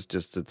back to it.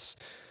 It's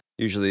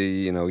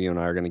usually, you know, you and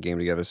I are going to game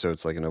together, so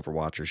it's like an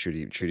Overwatch or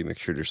shooty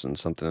McShooterson,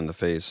 something in the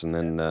face. And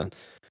then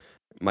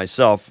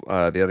myself,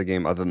 the other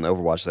game other than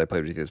Overwatch that I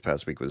played with you this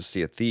past week was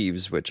Sea of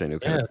Thieves, which I knew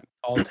kind of.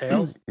 Tall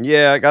Tales.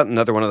 Yeah, I got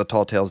another one of the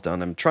Tall Tales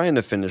done. I'm trying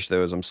to finish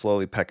those. I'm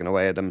slowly pecking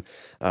away at them.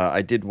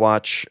 I did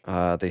watch,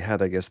 they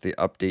had, I guess, the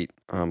update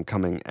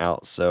coming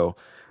out. So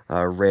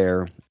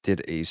Rare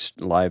did a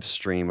live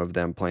stream of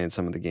them playing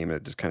some of the game, and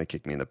it just kind of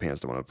kicked me in the pants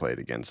to want to play it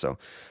again. So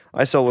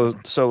I solo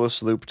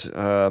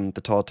slooped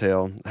the Tall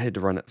Tale. I had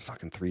to run it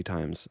fucking 3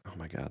 times. Oh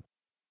my God.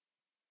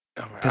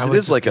 Because it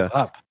is like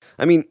I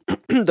mean,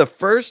 the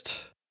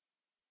first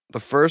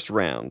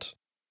round,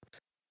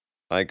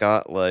 I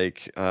got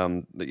like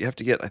you have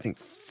to get I think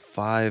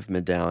 5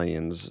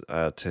 medallions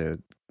to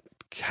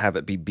have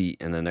it be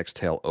beat and the next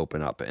tail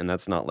open up, and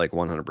that's not like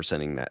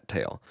 100%ing that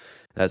tail.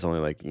 That's only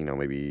like, you know,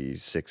 maybe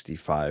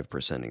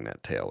 65%ing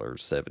that tail or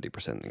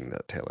 70%ing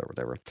that tail or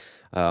whatever.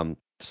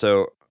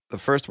 So the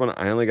first one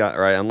I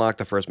unlocked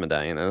the first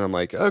medallion, and I'm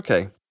like,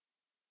 okay,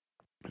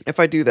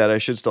 if I do that, I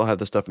should still have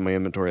the stuff in my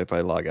inventory if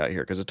I log out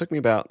here, because it took me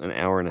about an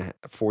hour and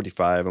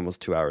 45,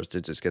 almost 2 hours to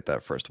just get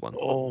that first one.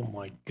 Oh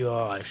my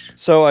gosh.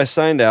 So I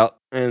signed out,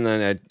 and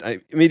then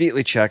I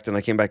immediately checked, and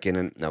I came back in,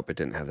 and nope, it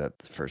didn't have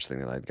that first thing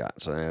that I'd got.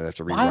 So I'd have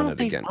to rerun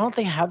it again. Why don't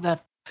they have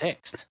that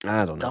fixed?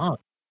 I don't know.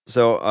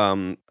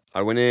 So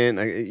I went in,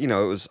 it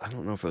was, I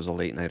don't know if it was a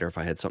late night or if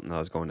I had something that I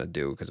was going to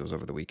do because it was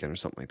over the weekend or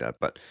something like that.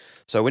 But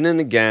so I went in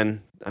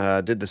again,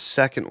 did the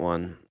second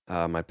one.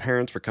 My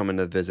parents were coming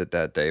to visit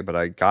that day, but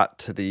I got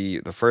to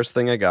the first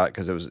thing I got,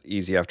 because it was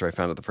easy after I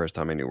found it the first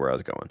time I knew where I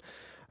was going.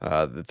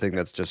 The thing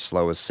that's just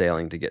slow as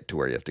sailing to get to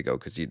where you have to go,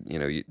 because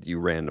you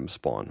random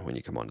spawn when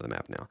you come onto the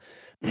map now.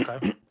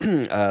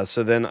 Okay.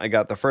 So then I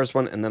got the first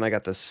one, and then I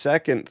got the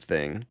second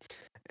thing,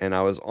 and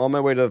I was on my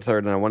way to the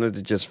third, and I wanted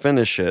to just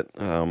finish it.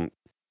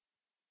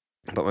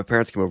 But my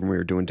parents came over and we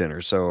were doing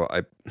dinner, so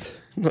I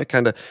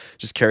kind of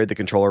just carried the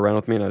controller around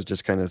with me, and I was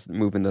just kind of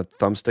moving the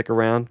thumbstick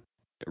around,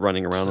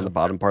 running around on the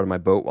bottom part of my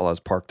boat while I was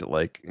parked at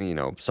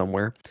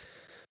somewhere.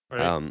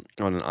 Right. On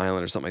an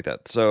island or something like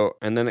that. So,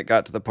 and then it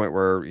got to the point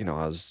where,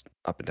 I was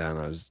up and down,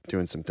 I was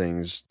doing some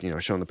things,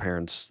 showing the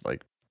parents,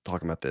 like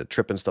talking about the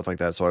trip and stuff like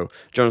that. So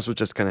Jonas was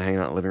just kind of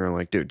hanging out in the living room,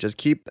 like, dude, just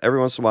keep, every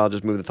once in a while,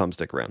 just move the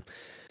thumbstick around.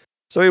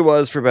 So he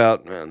was for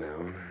about,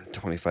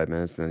 25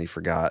 minutes, and then he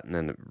forgot, and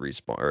then it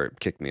respawned, or it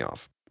kicked me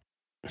off.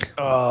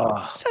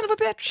 Oh, son of a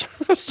bitch.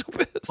 I was so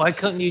pissed. Why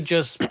couldn't you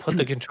just put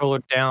the controller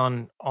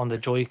down on the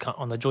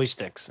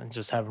joysticks and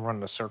just have him run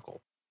in a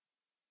circle?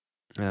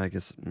 I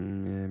guess,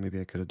 maybe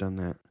I could have done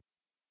that.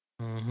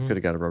 Mm-hmm. Could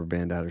have got a rubber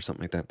band out or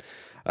something like that.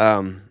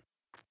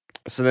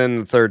 So then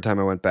the third time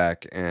I went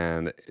back,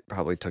 and it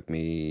probably took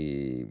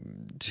me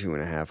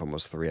 2.5,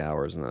 almost 3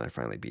 hours, and then I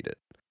finally beat it.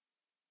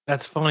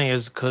 That's funny,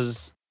 is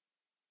because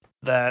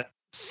that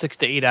 6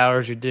 to 8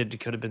 hours you did, it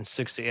could have been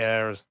 6 to 8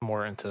 hours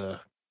more into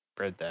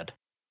Red Dead.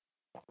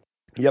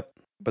 Yep,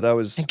 but I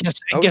was. And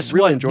I was guess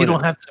really what? enjoying You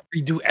don't it. have to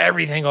redo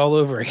everything all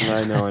over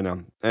again. I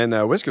know.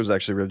 And Whisker was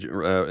actually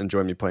really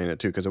enjoying me playing it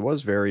too, because it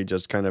was very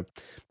just kind of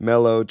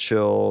mellow,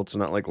 chill. It's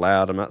not like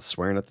loud. I'm not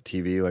swearing at the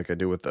TV like I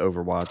do with the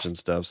Overwatch and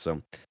stuff.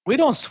 So We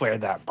don't swear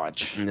that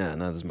much. nah,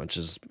 not as much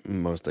as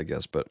most, I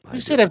guess. But We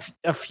said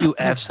a few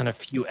F's and a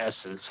few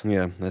S's.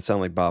 yeah, I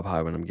sound like Bob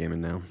High when I'm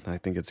gaming now. I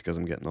think it's because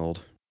I'm getting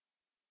old.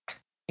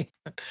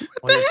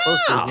 When you're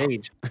close to his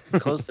age.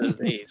 Close to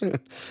his age.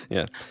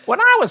 Yeah. When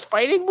I was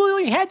fighting, we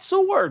only had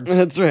swords.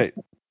 That's right.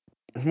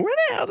 Where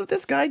the hell did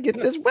this guy get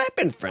this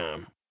weapon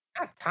from?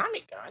 A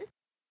Tommy gun.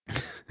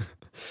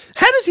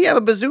 How does he have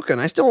a bazooka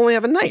and I still only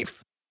have a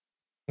knife?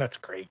 That's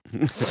great.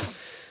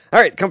 All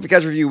right, Comfy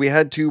Couch Review. We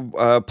had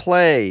to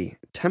play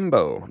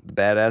Tembo, the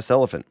Badass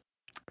Elephant.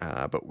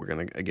 But we're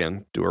going to,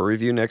 again, do a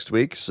review next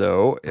week.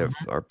 So if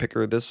our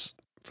picker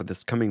for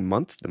this coming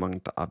month, the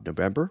month of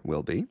November,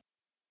 will be...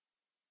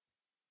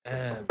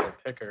 And the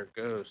picker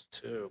goes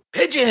to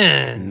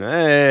Pigeon.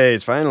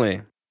 Nice,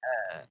 finally.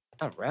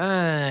 All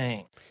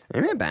right.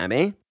 All right,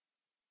 Bobby.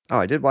 Oh,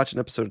 I did watch an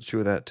episode or 2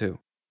 of that, too.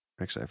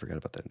 Actually, I forgot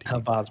about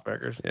that. Bob's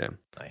Burgers. Yeah.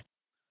 Nice.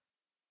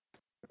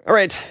 All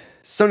right,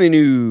 Sony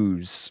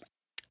news.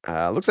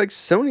 Looks like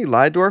Sony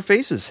lied to our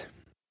faces.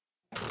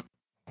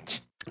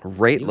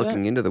 Right,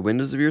 looking into the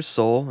windows of your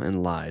soul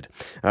and lied.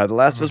 The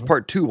Last of Us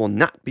Part 2 will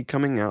not be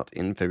coming out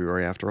in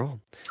February after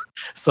all.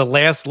 It's the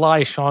last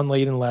lie Sean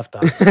Layden left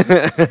us.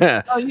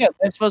 Oh, yeah.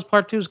 Last of Us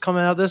Part 2 is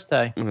coming out this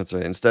day. That's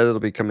right. Instead, it'll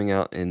be coming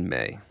out in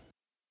May.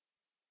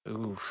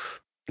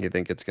 Oof. You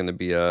think it's going to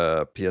be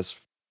a PS5?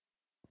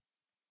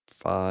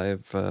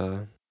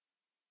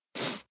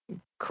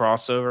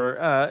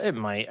 Crossover. It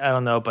might. I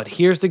don't know. But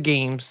here's the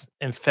games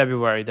in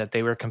February that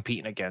they were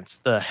competing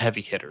against. The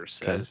heavy hitters,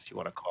 Okay. if you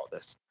want to call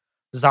this.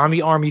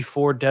 Zombie Army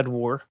 4 Dead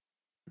War.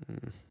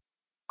 Mm.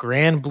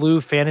 Grand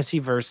Blue Fantasy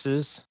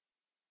Versus.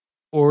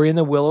 Ori and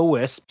the Will o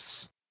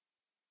Wisps.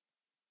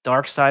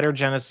 Darksider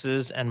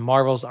Genesis and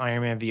Marvel's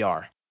Iron Man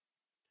VR.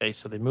 Okay,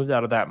 so they moved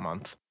out of that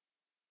month.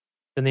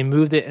 Then they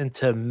moved it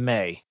into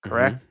May,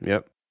 correct? Mhm.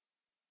 Yep.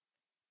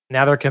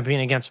 Now they're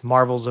competing against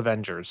Marvel's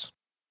Avengers.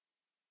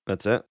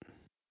 That's it.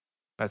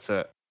 That's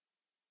it.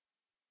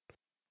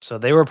 So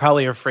they were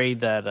probably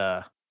afraid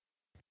that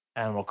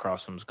Animal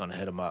Crossing was going to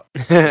hit them up.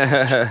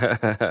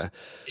 It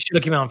should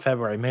have come out in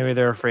February. Maybe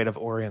they're afraid of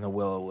Ori and the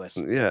Will o Wisp.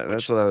 Yeah,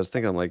 that's what I was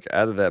thinking. Like,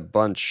 out of that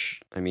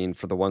bunch, I mean,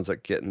 for the ones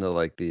that get into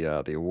like the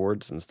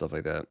awards and stuff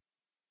like that,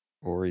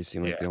 Ori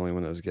seemed like the only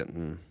one that was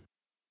getting.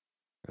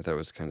 I thought it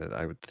was kind of.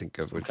 I would think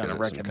of Some would kind get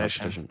of some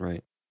recognition.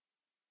 competition,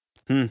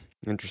 right?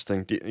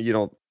 Interesting. You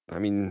don't. I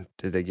mean,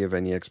 did they give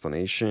any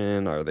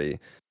explanation? Are they?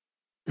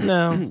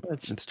 No,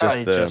 it's It's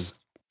probably just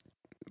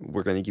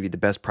we're going to give you the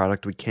best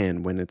product we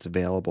can when it's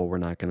available. We're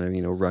not going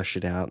to, rush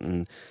it out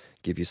and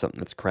give you something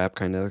that's crap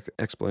kind of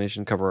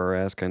explanation, cover our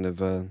ass kind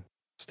of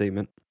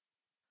statement.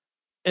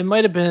 It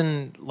might have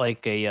been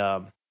like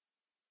a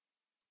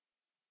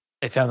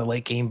they found a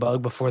late game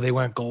bug before they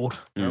went gold.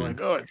 They're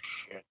like, oh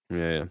shit.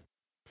 Yeah.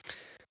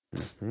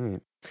 All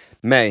right.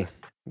 May.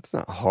 It's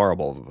not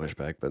horrible of a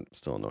pushback, but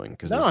still annoying.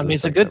 No, I mean,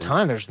 it's a good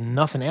time. There's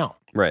nothing out.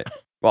 Right.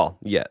 Well,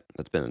 yet.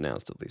 That's been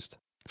announced at least.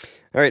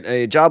 All right.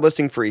 A job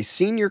listing for a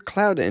senior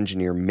cloud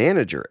engineer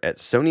manager at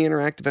Sony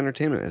Interactive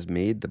Entertainment has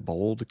made the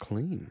bold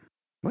claim.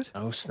 What?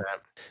 Oh,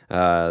 snap.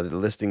 The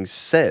listing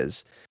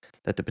says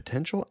that the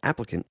potential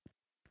applicant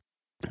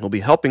will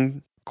be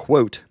helping,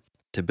 quote,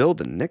 to build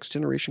the next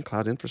generation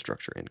cloud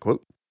infrastructure, end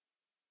quote.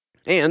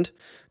 And,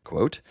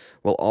 quote,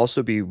 will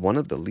also be one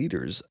of the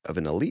leaders of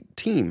an elite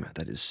team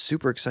that is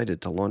super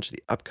excited to launch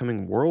the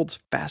upcoming world's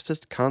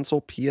fastest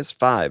console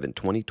PS5 in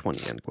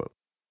 2020, end quote.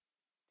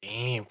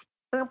 Damn.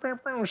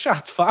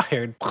 Shots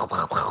fired.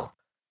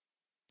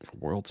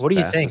 World's What do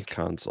you fastest think?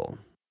 console.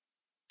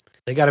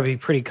 They got to be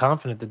pretty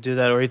confident to do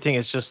that, or you think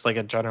it's just like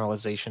a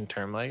generalization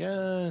term? Like,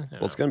 Well,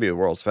 it's going to be the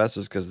world's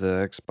fastest because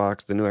the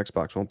new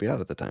Xbox won't be out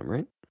at the time,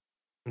 right?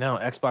 No,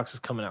 Xbox is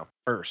coming out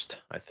first,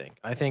 I think.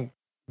 I think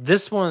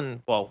this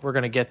one, well, we're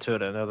going to get to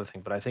it another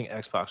thing, but I think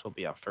Xbox will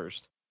be out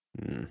first.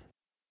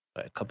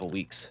 By a couple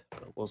weeks.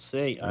 But we'll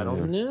see. I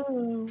don't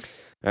know.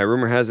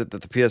 Rumor has it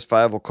that the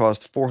PS5 will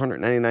cost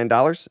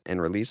 $499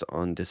 and release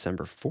on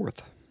December 4th.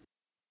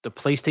 The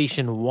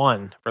PlayStation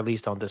 1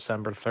 released on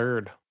December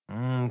 3rd.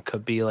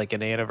 Could be like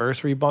an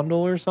anniversary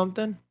bundle or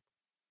something.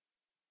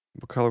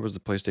 What color was the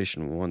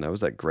PlayStation 1? That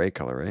was that gray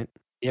color, right?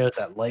 Yeah, it's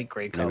that light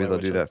gray color. Maybe they'll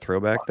do that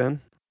throwback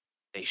then?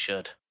 They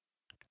should.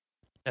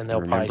 And they'll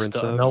probably Remembrance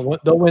still of?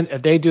 they'll win.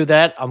 If they do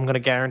that, I'm gonna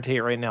guarantee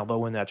it right now,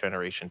 they'll win that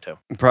generation too.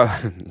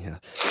 Probably, yeah,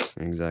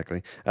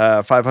 exactly.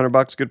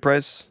 $500, good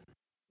price.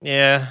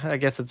 Yeah, I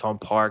guess it's on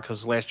par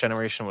because last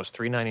generation was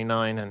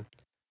 $399 and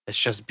it's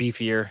just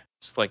beefier.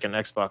 It's like an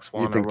Xbox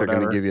One. You think they're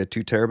going to give you a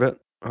 2 terabit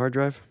hard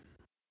drive?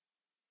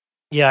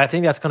 Yeah, I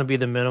think that's going to be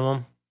the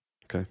minimum.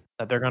 Okay.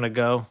 That they're going to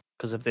go,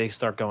 because if they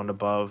start going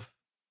above,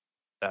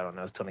 I don't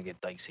know, it's going to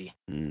get dicey.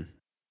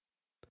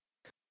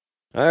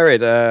 All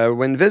right.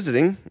 When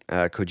visiting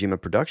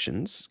Kojima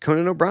Productions,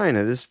 Conan O'Brien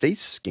had his face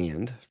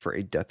scanned for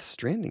a Death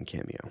Stranding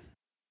cameo.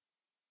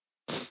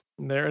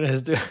 There it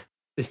is. Dude.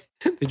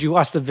 Did you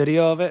watch the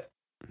video of it?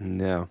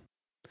 No.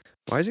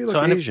 Why does he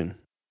look Asian?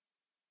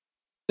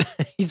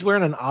 He's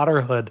wearing an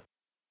otter hood.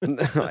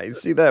 I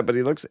see that, but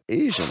he looks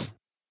Asian.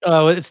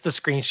 Oh, it's the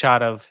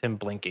screenshot of him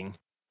blinking.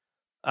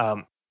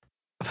 But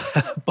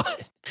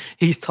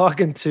he's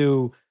talking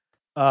to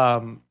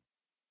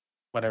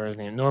whatever his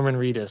name, Norman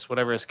Reedus,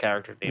 whatever his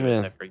character name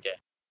is, I forget.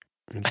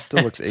 He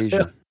still looks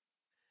Asian.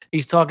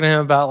 He's talking to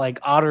him about like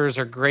otters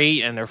are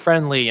great and they're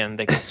friendly and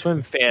they can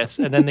swim fast.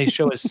 And then they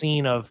show a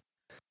scene of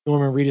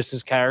Norman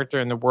Reedus'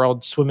 character in the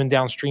world swimming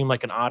downstream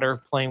like an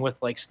otter, playing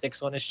with like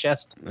sticks on his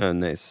chest. Oh,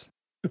 nice.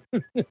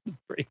 It's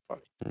pretty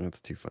funny.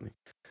 That's too funny.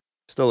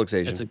 Still looks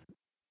Asian.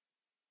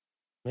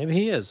 Maybe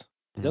he is.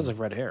 He does have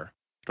red hair.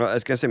 Well, I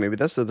was going to say, maybe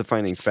that's the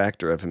defining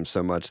factor of him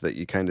so much that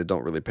you kind of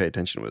don't really pay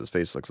attention to what his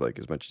face looks like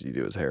as much as you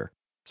do his hair.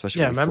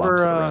 Especially when he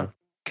flops it around.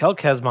 Kelk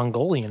has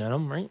Mongolian in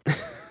him, right?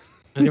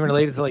 Is he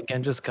related to like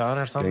Genghis Khan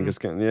or something? Genghis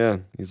Khan, yeah.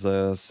 He's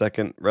a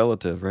second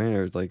relative, right?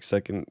 Or like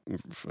second.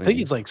 I think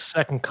he's like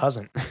second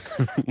cousin.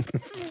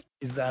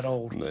 He's that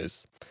old.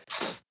 Nice.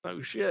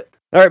 Oh, shit.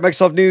 All right,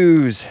 Microsoft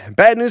news.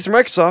 Bad news for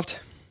Microsoft.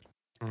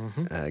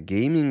 Mm-hmm.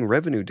 Gaming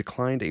revenue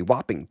declined a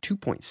whopping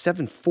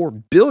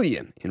 $2.74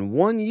 billion in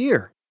 1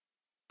 year.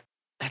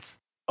 That's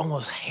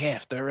almost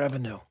half their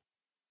revenue.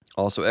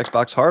 Also,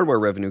 Xbox hardware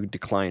revenue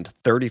declined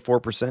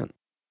 34%.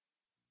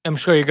 I'm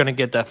sure you're going to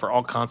get that for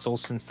all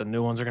consoles since the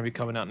new ones are going to be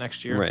coming out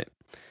next year. Right.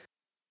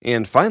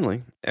 And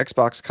finally,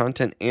 Xbox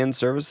content and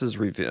services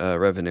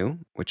revenue,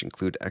 which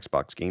include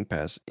Xbox Game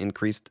Pass,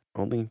 increased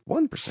only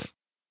 1%.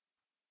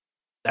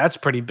 That's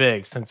pretty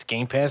big since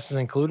Game Pass is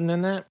included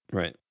in that.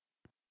 Right.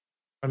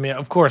 I mean,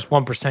 of course,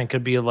 1%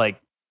 could be like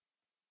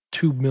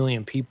 2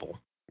 million people.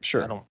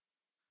 Sure.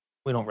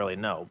 We don't really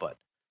know, but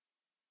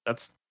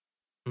that's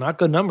not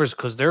good numbers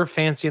because they're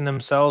fancying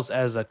themselves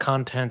as a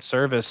content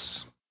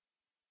service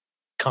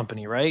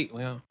company, right?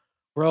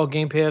 We're all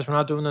Game Pass. We're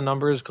not doing the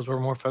numbers because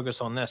we're more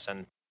focused on this,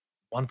 and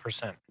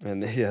 1%.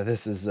 And yeah,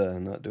 this is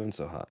not doing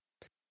so hot.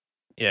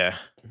 Yeah,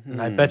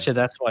 and I bet you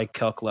that's why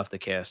Kelk left the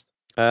cast.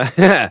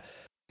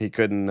 He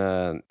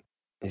couldn't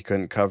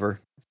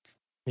cover.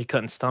 He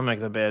couldn't stomach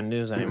the bad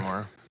news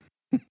anymore.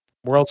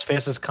 World's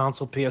fastest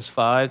console,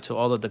 PS5, to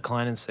all the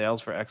decline in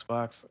sales for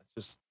Xbox. It's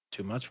just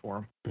too much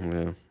for him.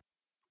 Yeah.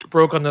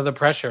 Broke under the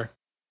pressure.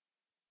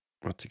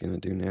 What's he gonna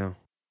do now?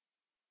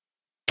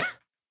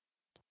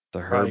 The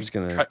Herb's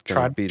gonna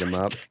beat him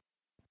up.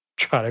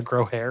 Try to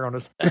grow hair on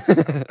his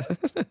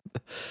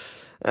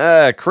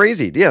head.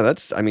 Crazy. Yeah,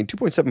 that's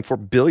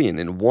 2.74 billion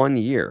in 1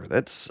 year.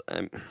 That's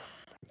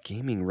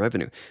gaming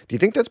revenue. Do you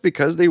think that's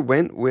because they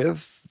went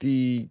with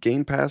the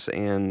Game Pass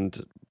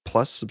and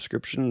Plus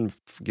subscription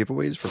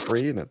giveaways for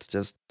free, and it's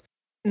just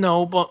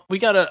no? But we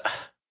gotta.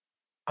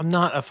 I'm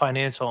not a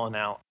financial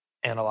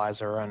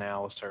analyzer or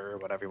analyst or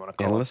whatever you want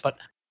to call it, but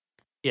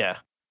yeah,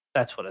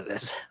 that's what it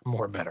is.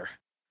 More better.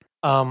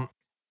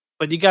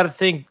 But you got to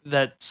think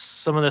that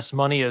some of this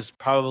money is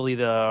probably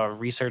the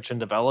research and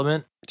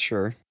development.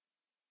 Sure.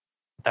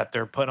 That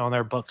they're putting on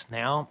their books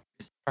now,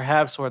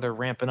 perhaps, or they're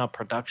ramping up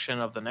production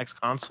of the next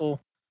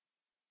console.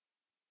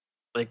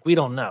 Like, we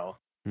don't know.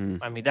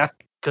 I mean, that's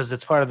because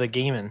it's part of the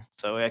gaming,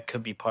 so it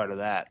could be part of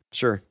that.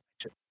 Sure.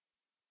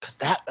 Because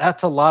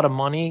that's a lot of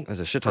money. That's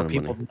a shit ton of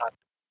people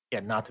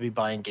money. Not to be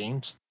buying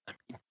games.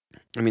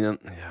 I mean,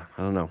 yeah,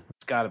 I don't know.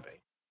 It's got to be.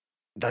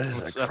 That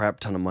is a crap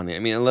ton of money. I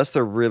mean, unless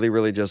they're really,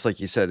 really just like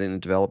you said in the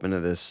development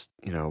of this,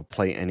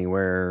 play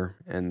anywhere,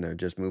 and they're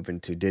just moving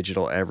to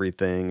digital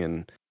everything,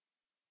 and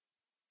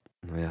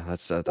yeah,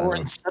 that's that. Or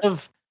instead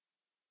of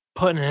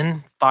putting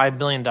in $5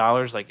 billion,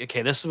 like,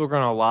 okay, this is what we're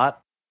going to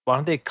allot. Why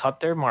don't they cut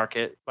their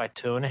market by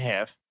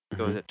 2.5?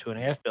 Goes at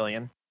 2.5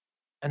 billion,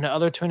 and the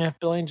other 2.5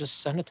 billion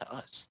just send it to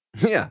us.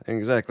 Yeah,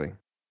 exactly.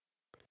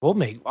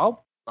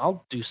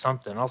 I'll do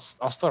something. I'll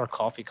start a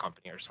coffee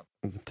company or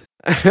something.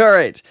 All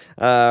right.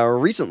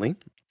 Recently,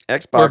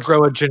 Xbox or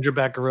grow a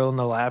gingerback gorilla in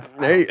the lab.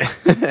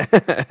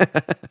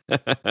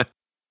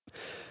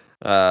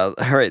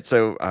 All right.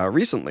 So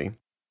recently,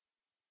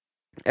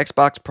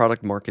 Xbox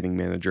product marketing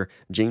manager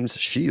James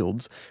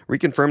Shields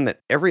reconfirmed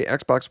that every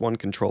Xbox One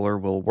controller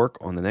will work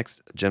on the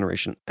next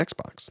generation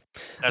Xbox.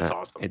 That's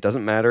awesome. It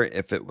doesn't matter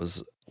if it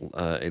was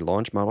a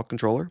launch model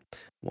controller,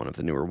 one of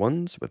the newer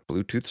ones with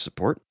Bluetooth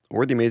support,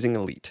 or the amazing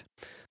Elite.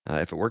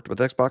 If it worked with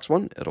Xbox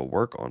One, it'll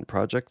work on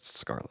Project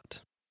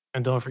Scarlet.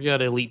 And don't forget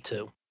Elite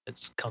 2.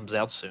 It comes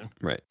out soon.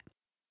 Right.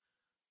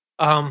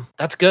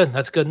 That's good.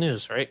 That's good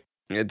news, right?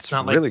 It's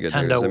not really like good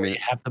Nintendo news. where you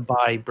have to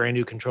buy brand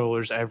new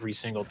controllers every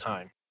single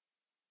time.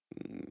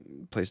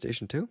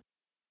 PlayStation 2?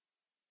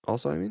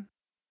 Also, I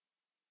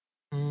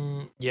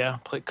mean? Yeah,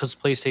 because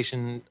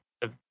PlayStation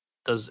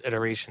does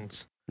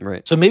iterations.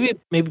 Right. So maybe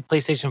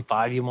PlayStation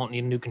 5, you won't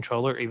need a new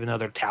controller, even though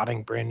they're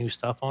touting brand new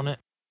stuff on it.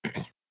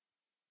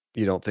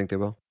 You don't think they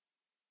will?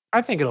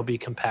 I think it'll be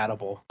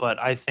compatible, but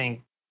I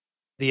think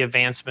the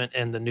advancement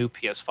in the new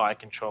PS5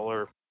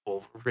 controller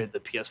will rid the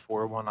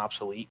PS4 one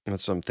obsolete.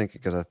 That's what I'm thinking,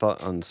 because I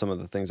thought on some of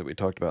the things that we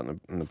talked about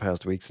in the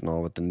past weeks and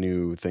all with the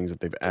new things that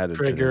they've added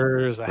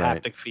triggers, to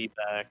haptic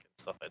feedback, and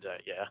stuff like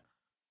that. Yeah.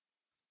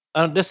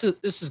 This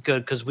is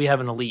good because we have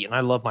an Elite, and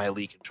I love my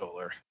Elite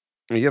controller.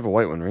 You have a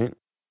white one, right?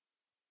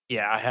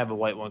 Yeah, I have a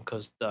white one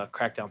because the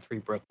Crackdown 3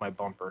 broke my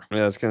bumper.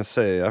 Yeah, I was gonna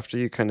say, after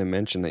you kind of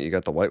mentioned that you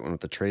got the white one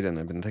with the trade-in,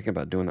 I've been thinking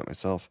about doing that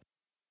myself.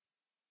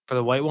 For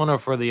the white one or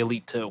for the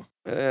Elite 2?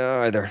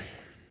 Either.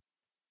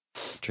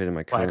 Trading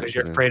my current. Why? Because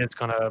you're afraid it's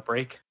gonna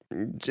break?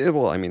 Yeah,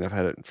 well, I mean, I've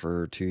had it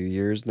for 2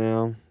 years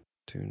now.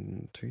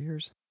 2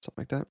 years?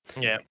 Something like that.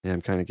 Yeah. Yeah,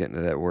 I'm kind of getting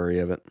to that worry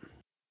of it.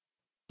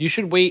 You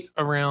should wait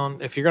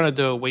around, if you're gonna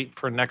do it, wait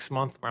for next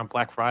month around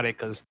Black Friday,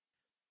 because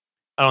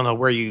I don't know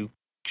where you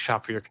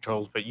shop for your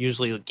controls, but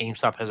usually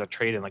GameStop has a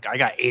trade-in. Like, I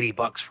got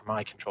 $80 for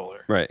my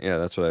controller. Right. Yeah,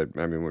 that's what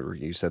I mean. When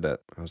you said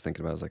that, I was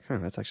thinking about. I was like,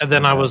 that's actually. And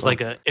then I was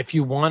like, if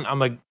you want,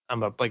 I'm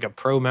a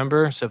pro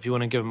member. So if you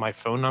want to give them my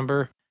phone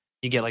number,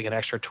 you get like an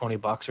extra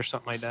 $20 or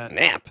something like that.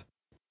 Snap.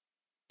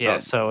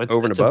 Yeah. So it's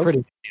over and above. a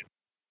pretty.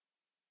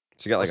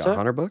 So you got like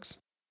 $100?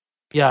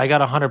 Yeah, I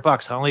got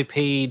 $100. I only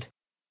paid.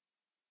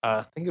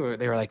 I think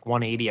they were like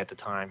 $180 at the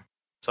time.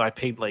 So I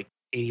paid like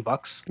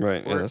 $80.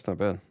 Right. Yeah, that's not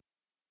bad.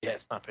 Yeah,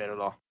 it's not bad at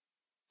all.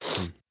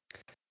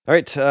 All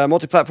right,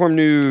 multi-platform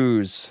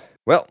news.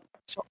 Well,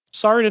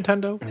 sorry,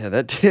 Nintendo. Yeah,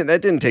 that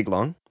didn't take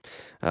long.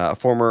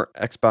 Former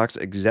Xbox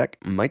exec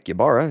Mike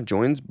Ybarra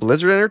joins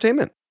Blizzard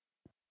Entertainment.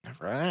 All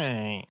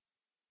right.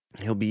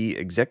 He'll be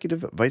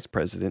executive vice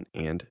president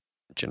and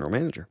general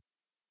manager.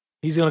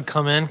 He's going to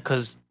come in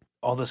because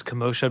all this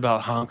commotion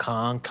about Hong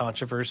Kong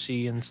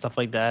controversy and stuff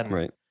like that. And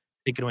right.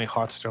 Taking away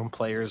Hearthstone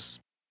players'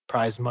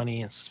 prize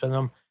money and suspend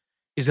them.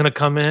 He's going to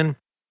come in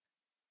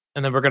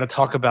And then we're gonna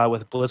talk about it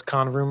with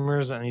BlizzCon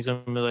rumors, and he's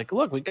gonna be like,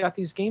 "Look, we got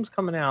these games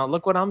coming out.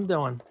 Look what I'm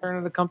doing,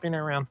 turning the company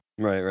around."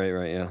 Right.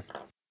 Yeah.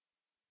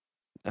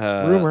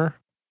 Rumor.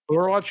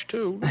 Overwatch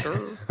 2.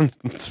 Sure.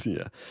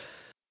 Yeah.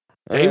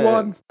 Day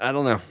one. I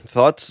don't know.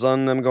 Thoughts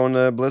on them going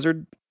to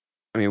Blizzard?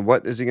 I mean,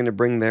 what is he going to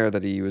bring there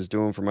that he was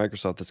doing for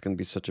Microsoft that's going to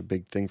be such a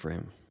big thing for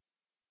him?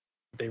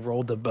 They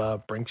rolled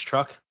the Brinks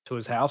truck to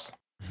his house.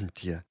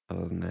 Yeah,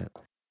 other than that.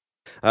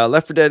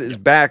 Left 4 Dead is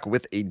back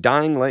with a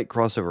Dying Light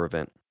crossover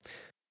event.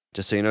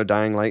 Just so you know,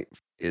 Dying Light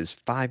is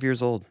 5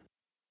 years old.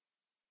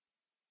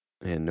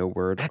 And no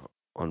word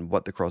on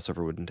what the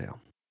crossover would entail.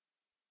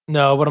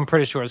 No, but I'm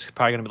pretty sure it's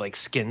probably going to be like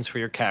skins for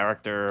your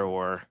character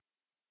or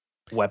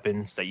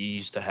weapons that you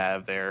used to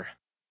have there.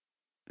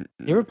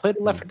 You ever played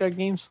the Left 4 Dead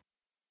games?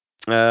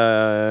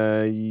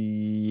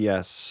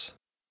 Yes.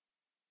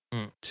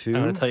 Two?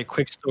 I'm going to tell you a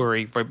quick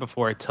story right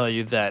before I tell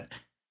you that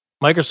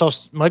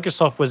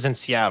Microsoft was in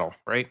Seattle,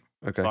 right?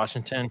 Okay.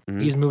 Washington.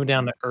 Mhm. He's moving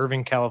down to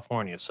Irving,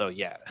 California. So,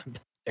 yeah,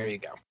 there you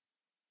go.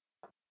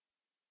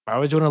 Why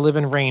would you want to live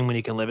in rain when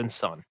you can live in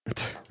sun?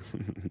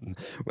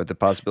 With the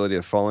possibility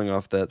of falling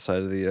off that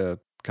side of the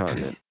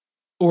continent.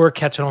 Or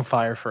catching on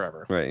fire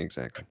forever. Right,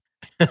 exactly.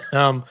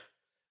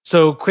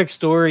 So quick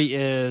story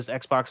is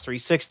Xbox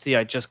 360.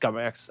 I just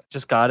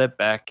got it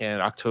back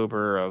in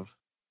October of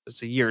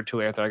it's a year or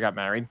two after I got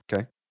married.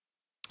 Okay.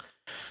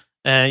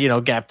 And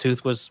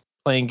Gaptooth was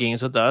playing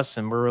games with us,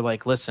 and we were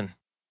like, "Listen,"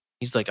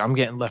 he's like, "I'm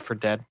getting Left 4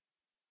 Dead."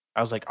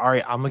 I was like, "All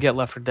right, I'm gonna get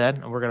Left 4 Dead,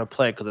 and we're gonna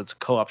play because it's a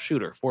co-op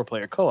shooter,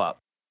 4-player co-op."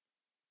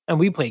 And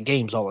we played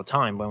games all the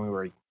time when we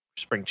were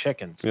spring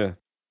chickens. Yeah.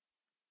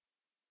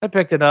 I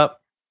picked it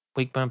up.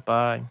 Week went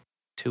by,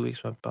 2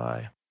 weeks went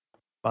by,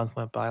 month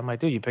went by. I'm like,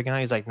 "Dude, you picking it up?"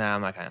 He's like, "Nah,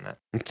 I'm not getting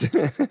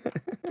it."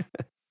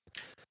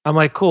 I'm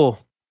like, "Cool,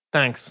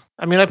 thanks."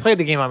 I mean, I played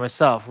the game by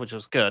myself, which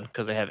was good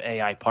because they have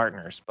AI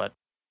partners, but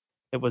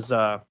it was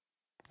Not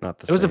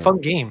the it was a same.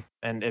 fun game,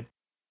 and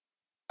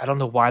I don't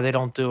know why they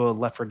don't do a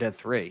Left 4 Dead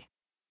 3,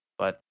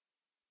 but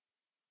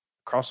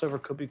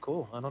crossover could be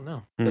cool. I don't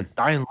know. The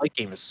Dying Light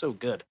game is so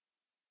good.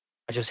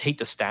 I just hate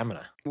the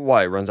stamina.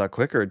 Why? It runs out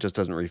quicker or it just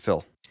doesn't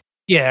refill?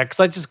 Yeah,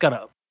 because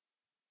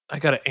I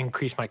gotta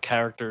increase my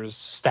character's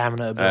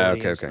stamina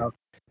ability. And stuff.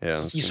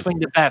 Yeah. You swing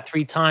the bat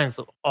 3 times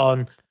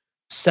on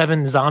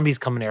 7 zombies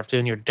coming after you,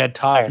 and you're dead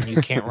tired, and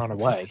you can't run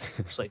away.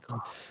 It's like,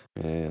 oh,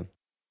 Yeah.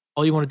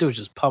 all you want to do is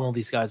just pummel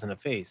these guys in the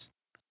face.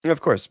 Of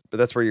course, but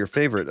that's where your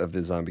favorite of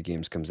the zombie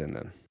games comes in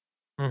then.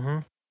 Mm-hmm.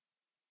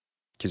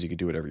 Because you can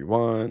do whatever you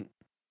want.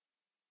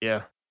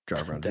 Yeah.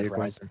 Drive around Dead vehicles.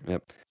 Rising.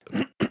 Yep.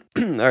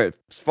 All right.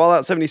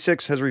 Fallout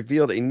 76 has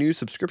revealed a new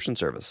subscription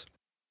service,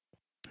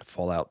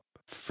 Fallout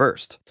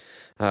First,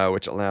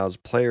 which allows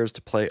players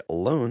to play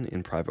alone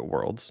in private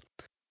worlds,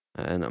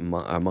 and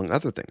among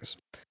other things.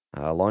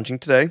 Launching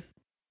today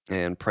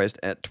and priced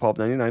at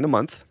 $12.99 a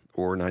month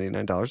or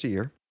 $99 a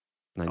year.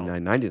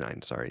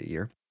 $99.99 a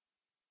year.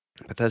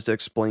 Bethesda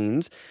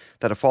explains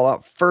that a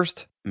Fallout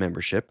First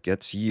membership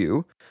gets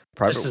you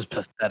This is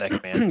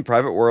pathetic, man.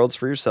 private worlds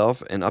for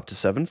yourself and up to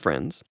 7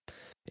 friends,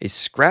 a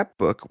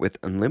scrapbook with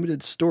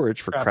unlimited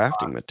storage for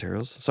crafting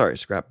materials. Sorry,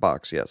 scrap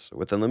box, yes,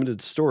 with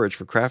unlimited storage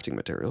for crafting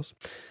materials,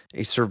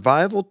 a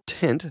survival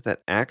tent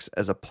that acts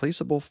as a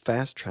placeable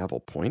fast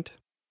travel point,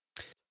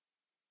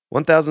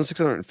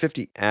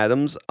 1,650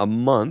 atoms a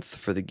month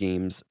for the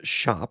game's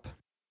shop,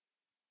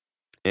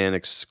 an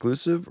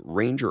exclusive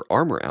Ranger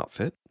armor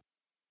outfit,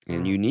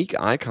 and unique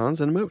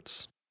icons and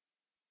emotes.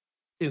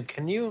 Dude,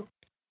 can you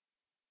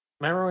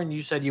remember when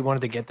you said you wanted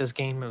to get this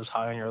game? It was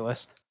high on your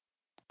list.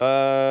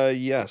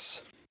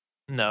 Yes.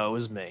 No, it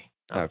was me.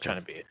 I'm Okay. trying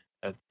to be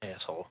an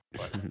asshole.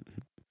 But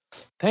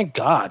thank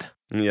God.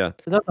 Yeah.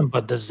 Nothing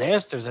but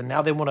disasters, and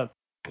now they want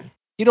to.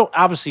 You don't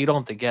have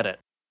to get it,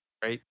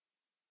 right?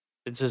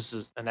 It's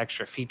just an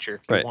extra feature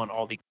if you Right. want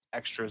all the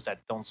extras that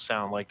don't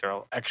sound like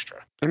they're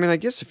extra. I mean, I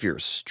guess if you're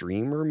a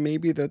streamer,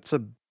 maybe that's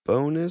a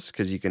bonus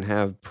because you can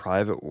have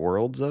private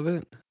worlds of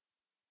it.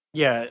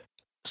 Yeah.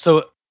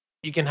 So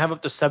you can have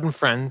up to 7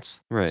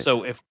 friends. Right.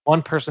 So if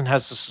one person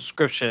has a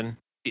subscription,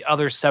 the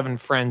other 7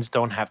 friends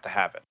don't have to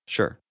have it.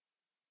 Sure.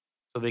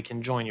 So they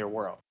can join your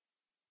world.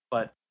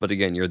 But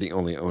again, you're the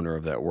only owner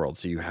of that world,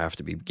 so you have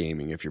to be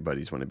gaming if your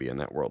buddies want to be in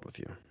that world with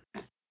you.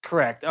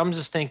 correct. I'm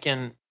just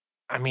thinking,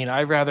 I mean,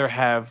 I'd rather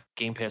have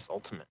Game Pass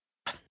Ultimate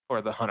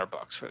for the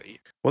 $100 for the year.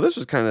 Well, this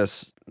was kind of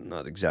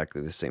not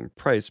exactly the same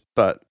price,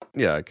 but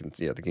yeah, I can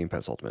see the Game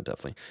Pass Ultimate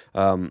definitely.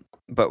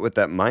 But with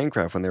that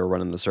Minecraft, when they were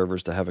running the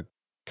servers to have a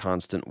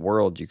constant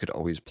world you could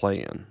always play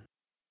in,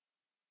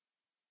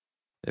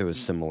 it was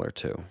similar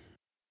too.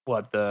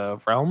 What, the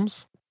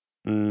Realms?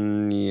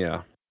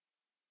 Yeah.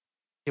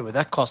 Yeah, but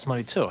that costs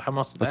money too. How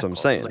much does That's that what I'm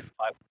cost? saying. It's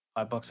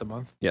like $5 a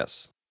month.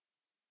 Yes.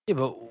 Yeah,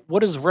 but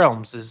what is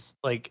Realms? Is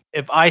like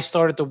if I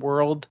started the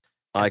world,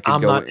 I and could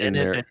I'm go not in in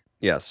there. it.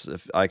 Yes,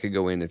 if I could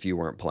go in if you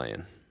weren't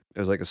playing. It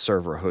was like a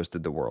server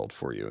hosted the world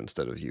for you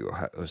instead of you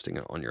hosting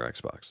it on your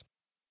Xbox.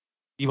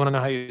 You want to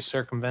know how you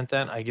circumvent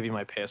that? I give you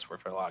my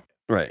password for login.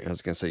 Right. I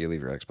was going to say you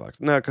leave your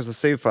Xbox. No, because the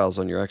save file's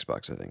on your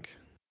Xbox, I think.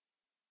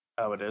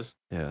 Oh, it is.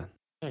 Yeah.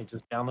 Yeah, you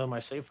just download my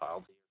save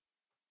file.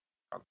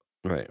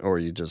 Right. Or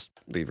you just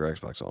leave your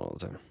Xbox on all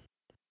the time.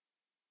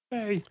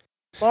 Hey,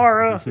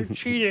 Laura, you're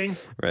cheating.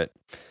 Right.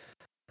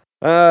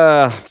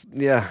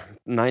 Yeah,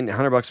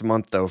 $900 a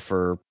month though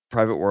for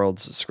Private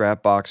Worlds,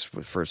 scrap box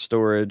for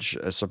storage,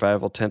 a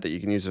survival tent that you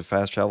can use a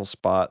fast travel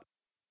spot,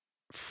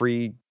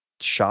 free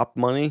shop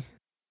money.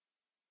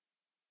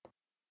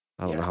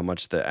 I don't know how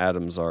much the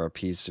atoms are a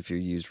piece if you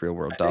use real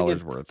world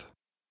dollars worth.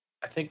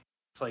 I think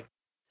it's like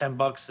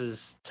 $10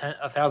 is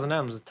 1,000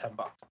 M's is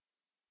 $10.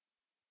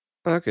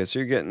 Okay, so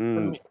you're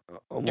getting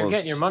almost. You're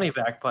getting your money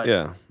back, but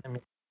yeah, I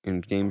mean,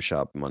 in game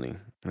shop money.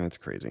 That's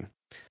crazy.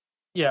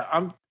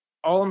 Yeah,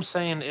 all I'm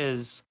saying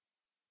is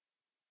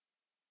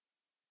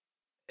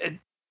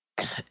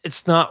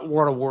it's not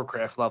World of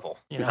Warcraft level,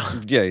 you know.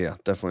 Yeah,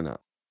 definitely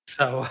not.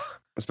 So,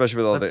 especially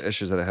with all the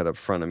issues that I had up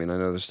front. I mean, I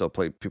know there's still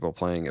people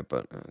playing it,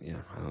 but yeah,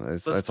 I don't know.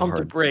 That's a pump the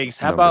hard brakes.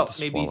 How about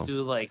maybe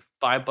do like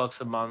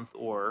 $5 a month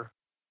or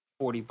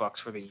 $40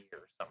 for the year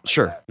or something?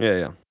 Sure. Like that.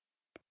 Yeah.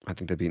 I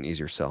think that'd be an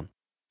easier sell.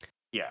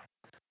 Yeah.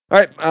 All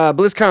right,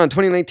 BlizzCon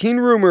 2019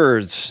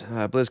 rumors.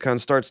 BlizzCon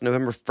starts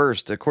November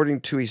 1st.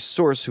 According to a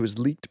source who has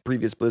leaked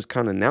previous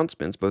BlizzCon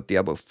announcements, both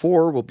Diablo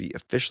 4 will be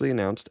officially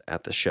announced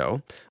at the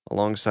show,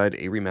 alongside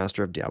a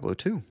remaster of Diablo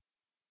 2.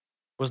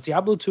 Was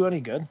Diablo 2 any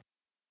good?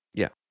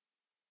 Yeah.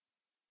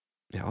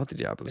 Yeah, all the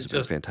Diablos have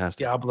been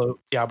fantastic.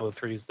 Diablo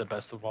 3 is the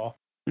best of all.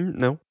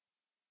 No.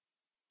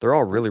 They're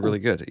all really, really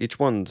good. Each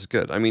one's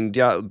good. I mean,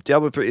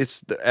 Diablo 3,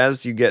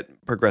 as you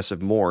get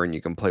progressive more and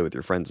you can play with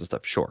your friends and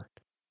stuff, sure.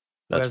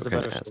 That's what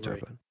kind of adds to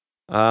it.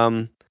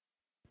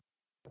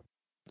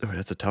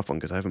 That's a tough one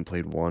because I haven't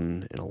played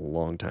one in a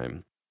long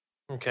time.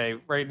 Okay,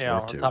 right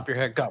now, on top of your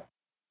head, go.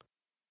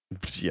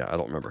 Yeah, I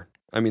don't remember.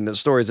 I mean, the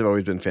stories have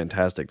always been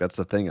fantastic. That's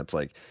the thing. It's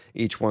like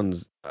each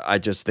one's, I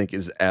just think,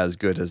 is as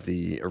good as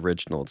the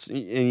original. And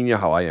you know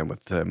how I am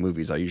with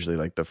movies. I usually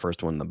like the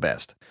first one the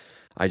best.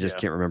 I just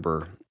can't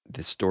remember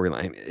the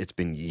storyline. It's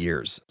been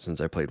years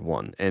since I played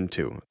 1 and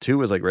 2. 2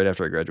 was like right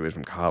after I graduated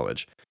from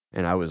college.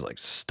 And I was like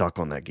stuck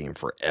on that game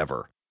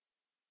forever.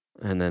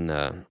 And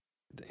then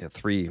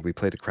 3, we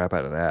played the crap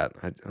out of that.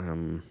 I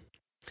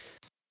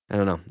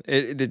don't know.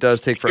 It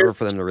does take forever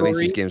for them to release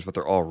these games, but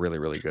they're all really,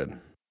 really good.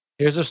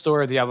 Here's a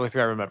story of Diablo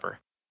 3 I remember.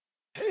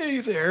 Hey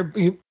there.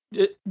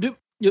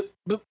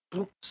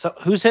 So,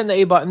 who's hitting the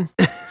A button?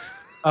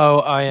 Oh,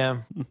 I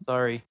am.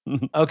 Sorry.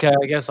 Okay,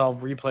 I guess I'll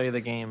replay the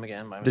game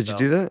again by myself. Did you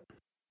do that?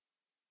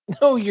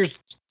 No, your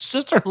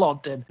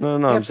sister-in-law did. No,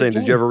 I'm saying,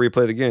 did you ever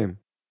replay the game?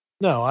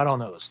 No, I don't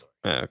know the story.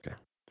 Okay.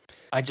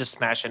 I just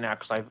smash it now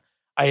because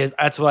I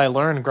that's what I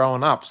learned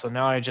growing up. So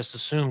now I just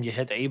assume you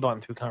hit the A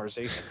button through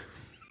conversation.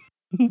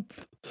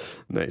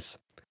 Nice.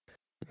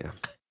 Yeah.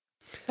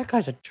 That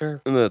guy's a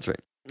jerk. That's right.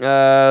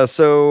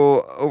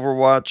 So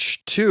Overwatch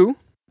 2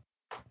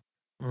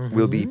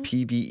 will be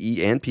PvE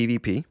and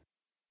PvP.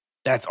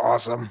 That's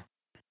awesome.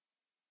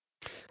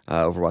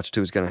 Overwatch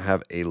 2 is going to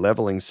have a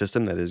leveling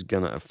system that is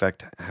going to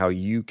affect how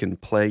you can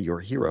play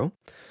your hero.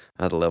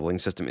 The leveling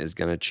system is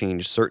going to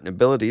change certain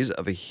abilities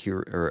of a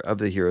hero or of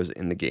the heroes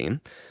in the game.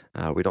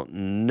 We don't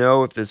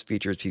know if this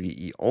features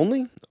PvE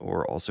only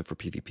or also for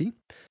PvP,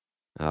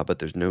 but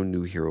there's no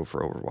new hero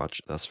for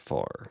Overwatch thus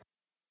far.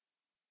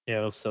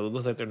 Yeah, so it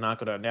looks like they're not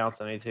going to announce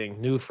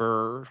anything new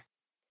for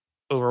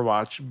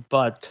Overwatch,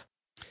 but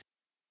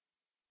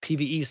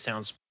PvE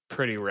sounds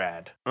pretty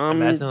rad.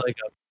 Imagine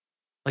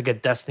like a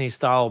Destiny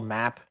style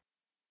map,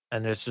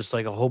 and there's just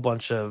like a whole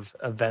bunch of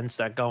events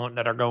that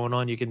are going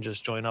on. You can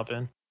just join up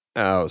in.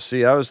 Oh,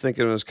 see, I was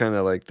thinking it was kind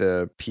of like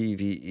the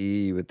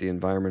PvE with the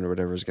environment or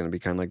whatever is going to be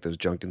kind of like those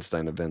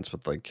Junkenstein events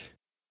with like.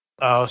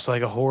 Oh, it's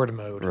like a horde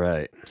mode.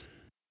 Right.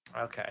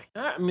 Okay.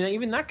 I mean,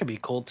 even that could be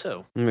cool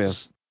too. Yeah.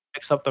 Just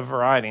mix up the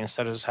variety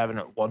instead of just having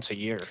it once a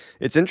year.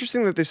 It's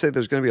interesting that they say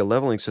there's going to be a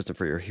leveling system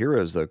for your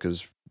heroes though,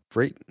 because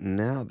right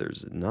now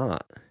there's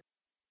not.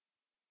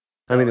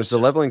 I mean, there's a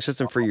leveling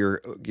system for your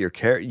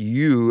character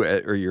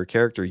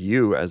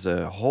you as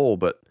a whole,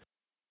 but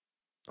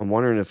I'm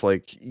wondering if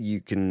like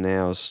you can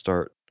now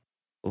start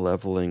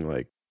leveling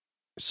like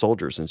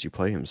soldier since you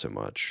play him so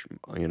much.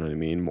 You know what I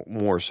mean?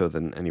 More so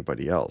than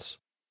anybody else.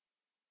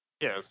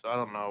 Yes, I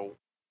don't know.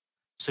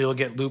 So you'll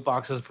get loot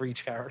boxes for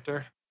each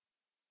character?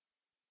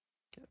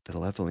 The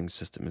leveling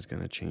system is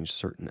going to change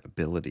certain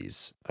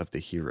abilities of the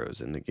heroes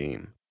in the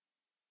game.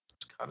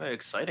 It's kind of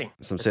exciting.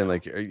 So I'm saying,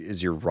 like,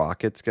 is your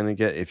rockets going to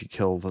get, if you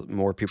kill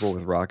more people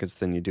with rockets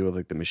than you do with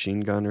like the machine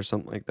gun or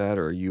something like that,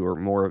 or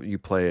you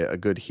play a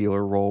good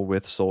healer role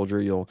with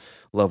soldier, you'll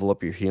level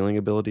up your healing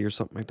ability or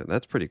something like that.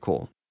 That's pretty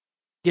cool.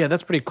 Yeah,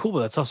 that's pretty cool, but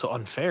that's also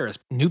unfair as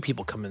new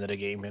people come into the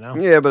game, you know?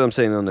 Yeah, but I'm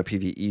saying on the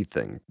PvE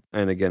thing.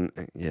 And again,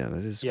 yeah,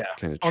 that is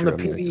kind of true. On the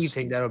PvE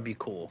thing, that would be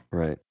cool.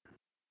 Right.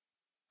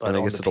 But and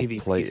I guess it'll PvP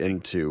play thing,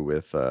 into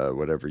with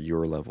whatever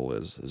your level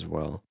is as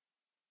well.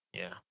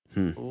 Yeah.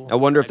 Cool. I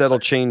wonder if that'll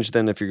change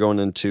then if you're going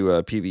into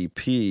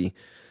PvP,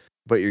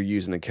 but you're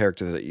using a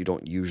character that you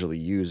don't usually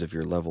use, if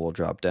your level will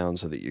drop down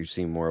so that you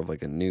seem more of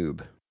like a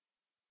noob.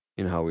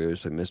 you know how we always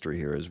play Mystery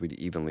Heroes, we'd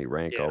evenly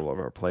rank all of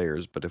our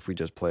players. But if we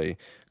just play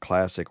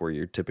Classic, where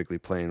you're typically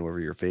playing whoever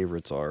your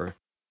favorites are,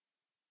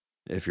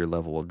 if your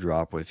level will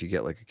drop if you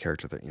get like a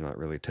character that you're not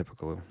really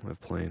typical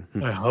of playing.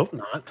 I hope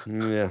not.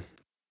 Yeah.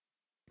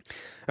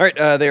 All right,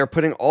 they are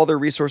putting all their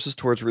resources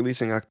towards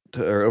releasing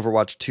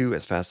Overwatch 2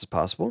 as fast as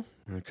possible.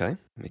 Okay,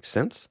 makes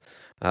sense.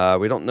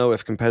 We don't know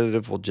if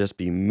competitive will just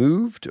be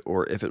moved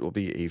or if it will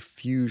be a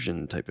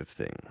fusion type of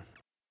thing.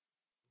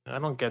 I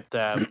don't get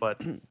that,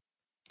 but I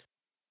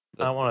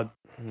don't want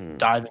to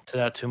dive into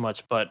that too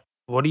much. But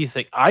what do you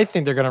think? I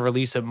think they're going to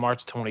release it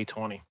March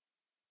 2020.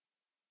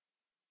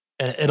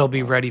 And it'll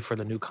be ready for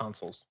the new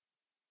consoles.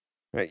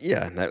 Right,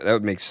 yeah, that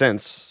would make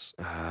sense.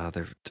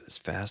 They're as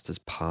fast as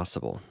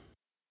possible.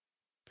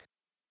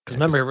 Because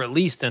remember, it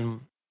released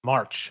in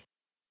March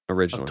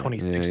originally of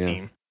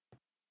 2016. Yeah.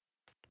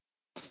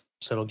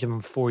 So it'll give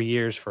them 4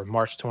 years for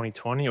March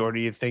 2020, or do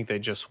you think they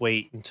just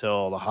wait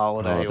until the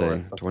holiday or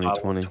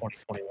 2020,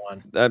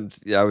 2021?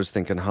 I was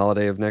thinking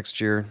holiday of next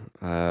year.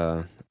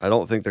 I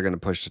don't think they're going to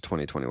push to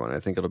 2021. I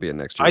think it'll be a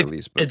next year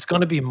release. But it's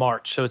going to be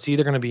March, so it's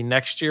either going to be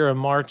next year in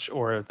March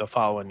or the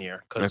following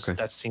year, because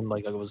that seemed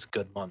like it was a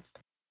good month.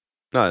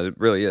 No, it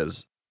really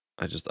is.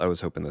 I was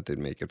hoping that they'd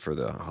make it for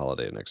the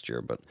holiday next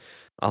year, but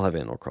I'll have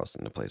Animal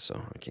Crossing to play,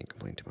 so I can't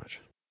complain too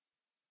much.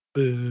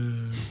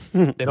 Boo.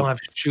 They don't have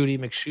Shooty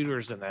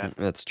McShooters in that.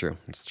 That's true.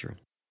 That's true.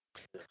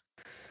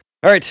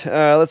 All right,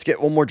 let's get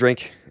one more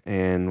drink,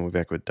 and we'll be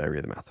back with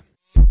Diarrhea of the Mouth.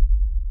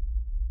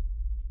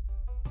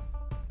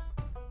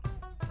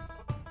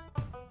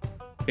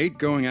 Hate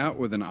going out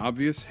with an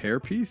obvious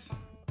hairpiece?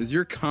 Is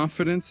your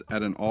confidence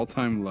at an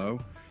all-time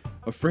low?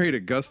 Afraid a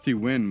gusty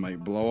wind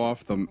might blow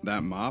off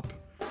that mop?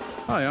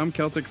 Hi, I'm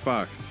Celtic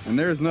Fox, and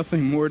there is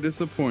nothing more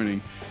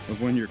disappointing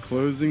of when you're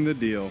closing the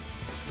deal,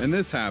 and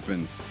this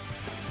happens.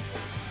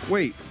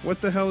 Wait,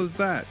 what the hell is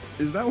that?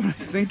 Is that what I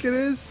think it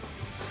is?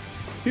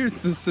 Here's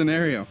the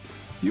scenario.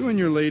 You and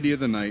your lady of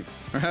the night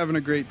are having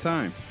a great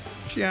time.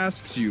 She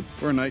asks you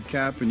for a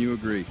nightcap and you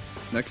agree.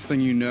 Next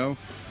thing you know,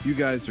 you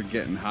guys are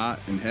getting hot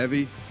and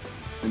heavy,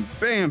 and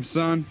bam,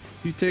 son,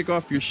 you take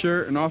off your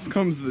shirt and off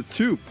comes the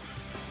toop.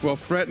 Well,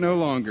 fret no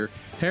longer.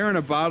 Hair in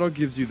a bottle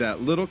gives you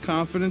that little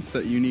confidence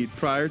that you need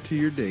prior to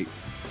your date.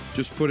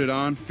 Just put it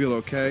on, feel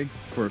okay,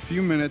 for a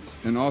few minutes,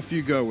 and off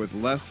you go with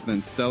less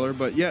than stellar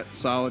but yet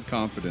solid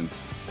confidence.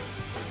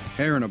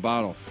 Hair in a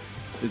Bottle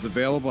is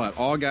available at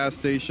all gas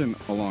stations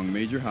along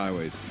major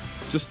highways.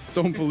 Just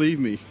don't believe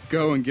me.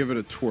 Go and give it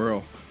a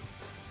twirl.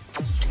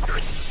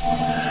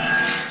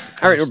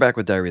 All right, we're back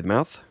with Diarrhea of the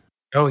Mouth.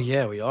 Oh,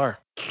 yeah, we are.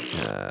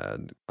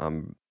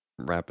 I'm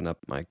wrapping up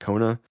my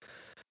Kona.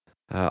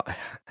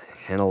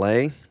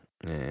 Hanalei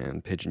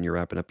and Pigeon, you're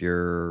wrapping up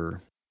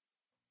your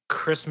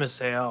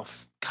Christmas ale.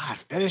 God,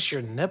 finish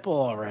your nipple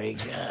already.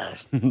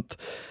 God.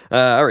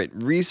 All right.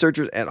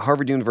 Researchers at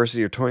Harvard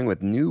University are toying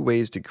with new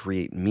ways to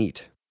create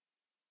meat.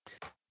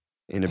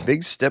 In a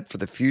big step for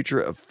the future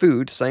of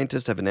food,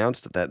 scientists have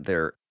announced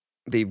that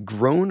they've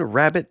grown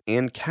rabbit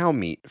and cow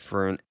meat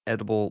for an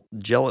edible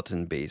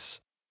gelatin base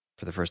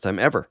for the first time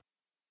ever.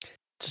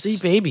 Just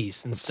eat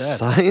babies instead.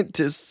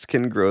 Scientists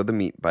can grow the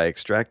meat by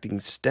extracting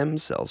stem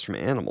cells from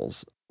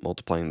animals,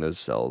 multiplying those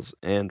cells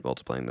in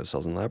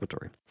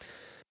laboratory.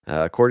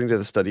 According to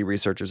the study,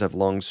 researchers have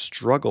long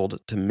struggled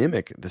to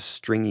mimic the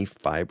stringy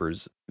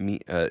fibers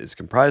meat is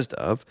comprised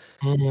of.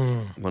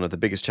 One of the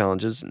biggest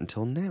challenges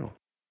until now.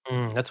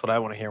 That's what I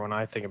want to hear when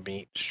I think of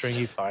meat.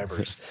 Stringy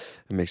fibers.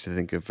 It makes you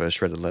think of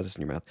shredded lettuce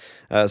in your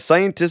mouth.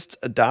 Scientists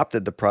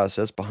adopted the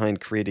process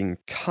behind creating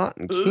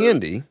cotton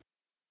candy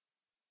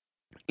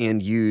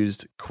and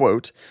used,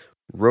 quote,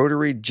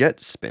 rotary jet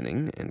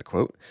spinning, end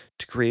quote,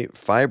 to create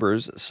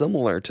fibers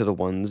similar to the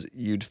ones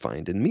you'd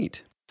find in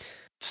meat.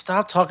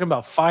 Stop talking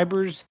about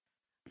fibers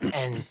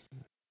and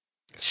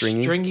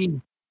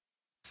stringy.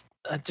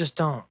 I just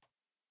don't.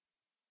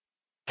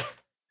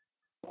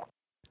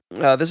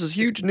 This is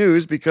huge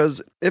news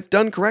because if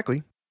done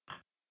correctly,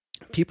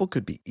 people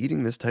could be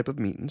eating this type of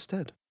meat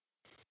instead.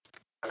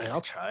 I mean,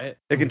 I'll try it.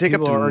 It can take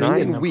up to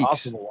 9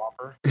 weeks.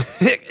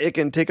 It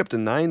can take up to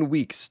 9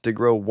 weeks to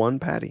grow one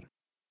patty.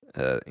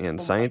 And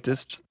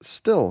scientists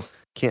still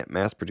can't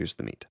mass produce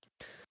the meat.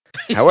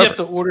 However,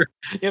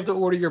 you have to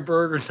order your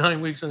burger 9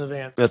 weeks in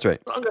advance. That's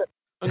right. I'm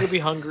gonna be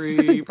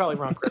hungry probably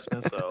around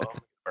Christmas, so I'm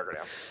gonna burger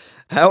now.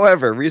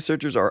 However,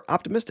 researchers are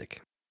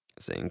optimistic,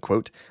 saying,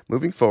 quote,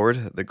 moving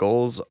forward, the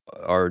goals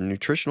are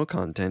nutritional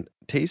content,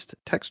 taste,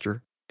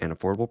 texture, and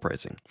affordable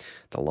pricing.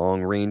 The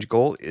long-range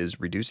goal is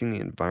reducing the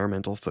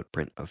environmental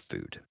footprint of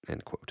food,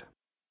 end quote.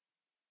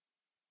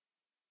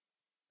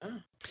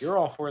 You're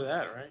all for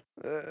that,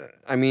 right?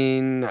 I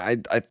mean, I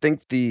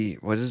think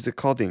what is it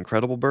called? The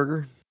Incredible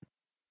Burger?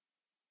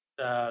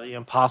 The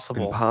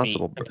Impossible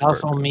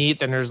Burger. Meat.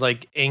 Then there's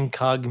like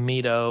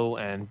Incognito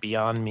and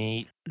Beyond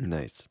Meat.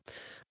 Nice.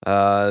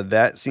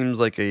 That seems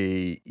like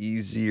a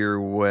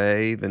easier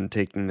way than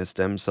taking the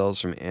stem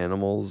cells from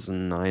animals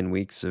and 9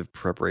 weeks of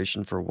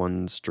preparation for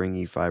one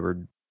stringy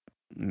fibered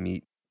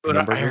meat. But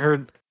hamburger. I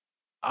heard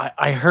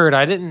I heard,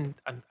 I don't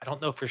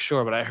know for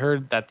sure, but I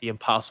heard that the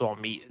Impossible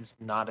meat is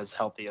not as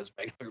healthy as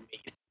regular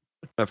meat.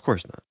 Of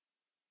course not.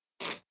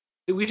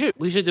 We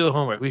should do a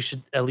homework. We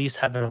should at least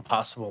have an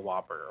Impossible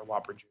Whopper or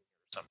Whopper Junior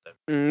or something.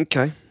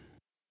 Okay.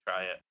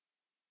 Try it.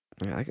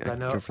 Yeah, I can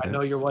know go for I that.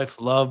 know your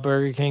wife loved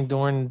Burger King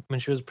during when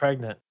she was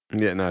pregnant.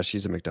 Yeah, no,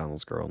 she's a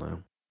McDonald's girl now.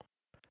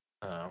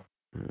 Oh.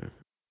 Yeah.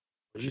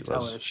 Will She you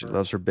tell loves her she for-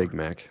 loves her Big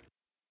Mac.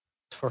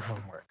 for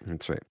homework.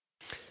 That's right.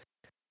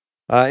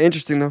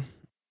 Interesting though.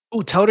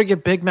 Oh, tell her to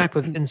get Big Mac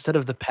with instead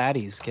of the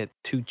patties, get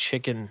 2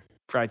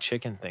 fried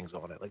chicken things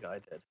on it, like I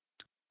did.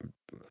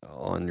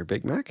 On your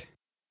Big Mac?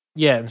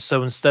 Yeah, and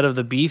so instead of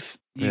the beef,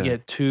 you Yeah.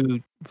 get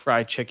 2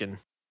 fried chicken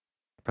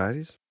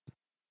Patties?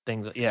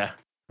 things. Yeah,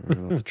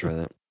 I'll have to try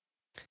that.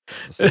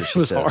 Let's see what it she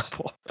was says.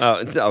 horrible.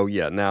 Oh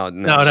yeah, now she's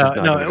No, not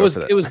no, gonna it go was for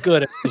that. it was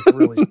good. It was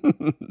really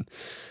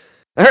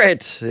All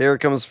right, here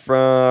comes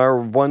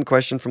from one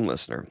question from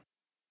listener.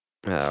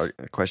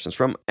 Questions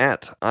from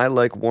 @I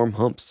like warm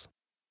humps.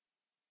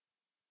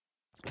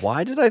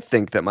 Why did I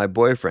think that my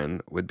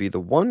boyfriend would be the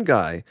one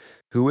guy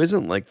who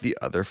isn't like the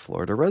other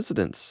Florida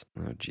residents?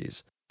 Oh,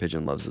 geez.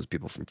 Pigeon loves those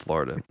people from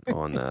Florida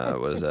on,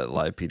 what is that,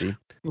 Live PD?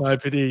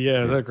 Live PD.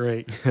 Yeah, they're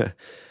great.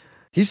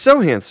 He's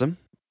so handsome,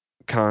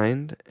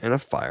 kind, and a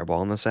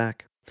fireball in the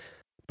sack.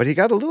 But he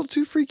got a little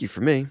too freaky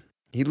for me.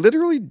 He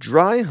literally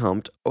dry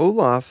humped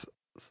Olaf's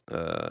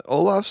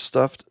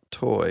stuffed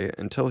toy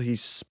until he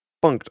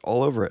spunked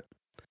all over it.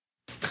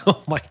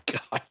 Oh my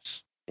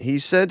gosh. He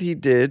said he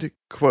did,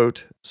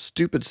 quote,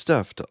 stupid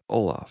stuff to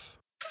Olaf.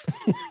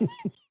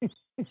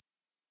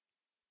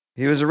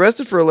 He was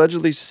arrested for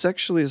allegedly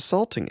sexually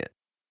assaulting it.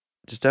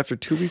 Just after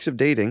 2 weeks of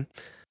dating,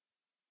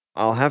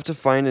 I'll have to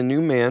find a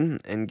new man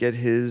and get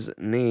his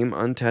name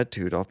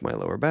untattooed off my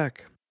lower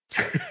back.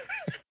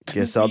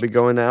 Guess I'll be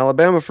going to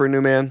Alabama for a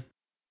new man.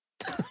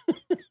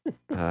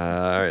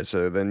 All right,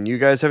 so then you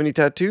guys have any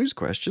tattoos?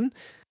 Question.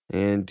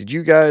 And did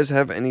you guys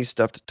have any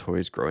stuffed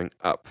toys growing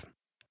up?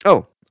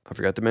 Oh, I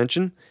forgot to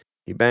mention,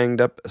 he banged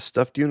up a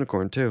stuffed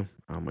unicorn too.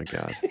 Oh my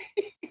god.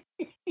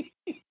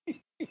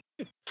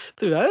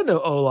 Dude, I didn't know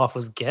Olaf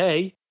was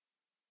gay.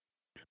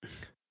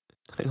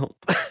 I don't.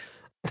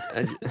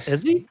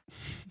 Is he?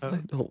 I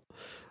don't.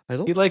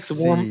 He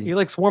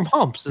likes warm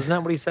humps. Isn't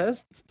that what he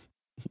says?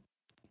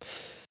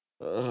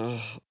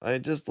 I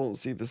just don't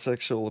see the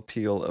sexual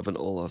appeal of an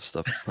Olaf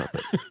stuffed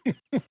puppet.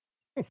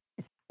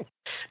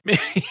 Maybe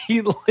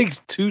he likes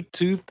two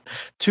teeth,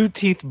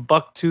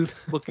 bucktooth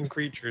looking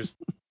creatures.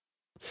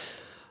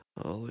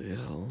 Holy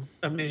hell.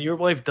 I mean, your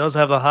wife does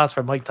have the hots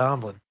for Mike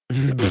Tomlin.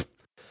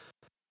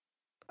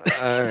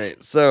 All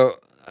right, so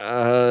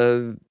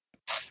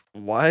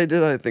why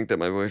did I think that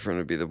my boyfriend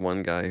would be the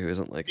one guy who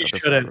isn't like You other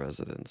shouldn't. Florida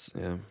residents?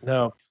 Yeah,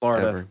 No,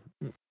 Florida. ever.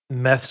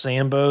 Meth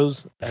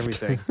Sambos,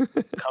 everything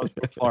comes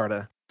from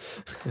Florida.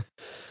 All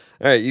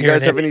right, you Here,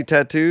 guys have Andy. any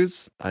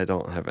tattoos? I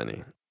don't have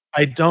any.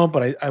 I don't,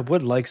 but I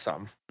would like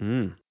some.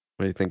 What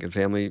are you thinking?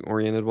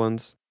 Family-oriented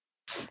ones?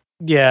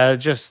 Yeah,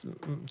 just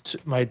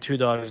my 2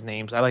 daughters'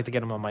 names. I like to get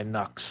them on my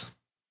knucks.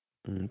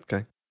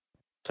 Okay.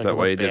 So I That can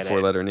why you look did badass.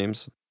 4-letter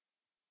names?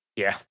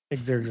 Yeah,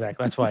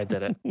 exactly. That's why I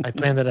did it. I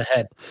planned it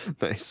ahead.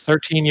 Nice.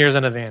 13 years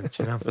in advance,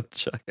 you know?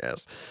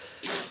 Jackass.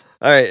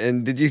 All right,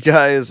 and did you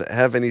guys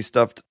have any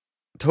stuffed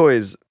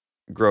toys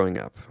growing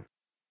up?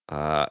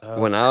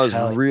 When I was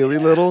hell really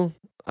yeah. little,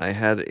 I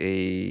had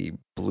a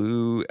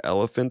blue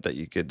elephant that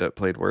you could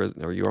play or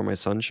You Are My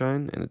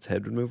Sunshine, and its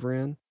head would move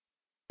around.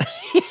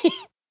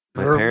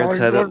 My parents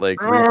had it like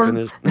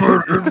refinished.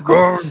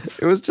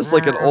 It was just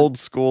like an old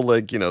school,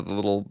 like, you know, the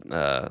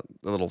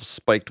little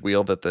spiked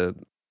wheel that the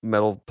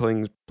metal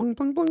plings bling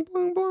bling bling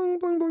bling bling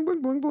bling bling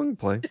bling bling bling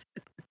play.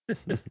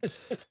 I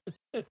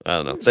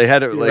don't know. They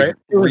had it You're like right.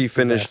 It was refinished,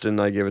 possessed. and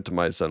I gave it to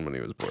my son when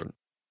he was born.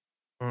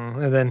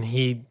 And then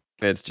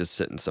It's just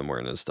sitting somewhere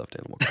in his stuffed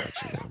animal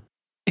collection now.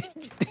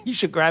 you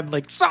should grab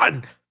like,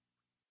 son,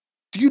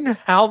 do you know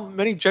how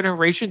many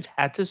generations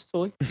had this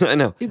toy? I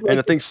know, He'd be and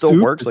the like, thing still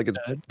 "Stupid, works like it's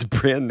Dad.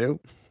 brand new.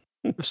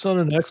 It's on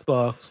an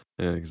Xbox.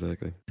 Yeah,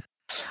 exactly.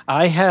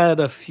 I had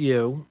a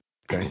few.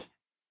 Okay.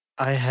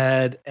 I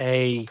had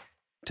a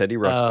Teddy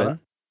Ruxpin.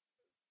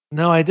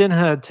 no, I didn't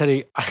have a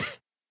Teddy.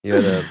 You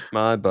had a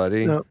My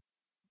Buddy.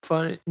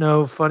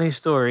 No, funny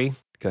story.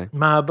 Okay.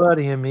 My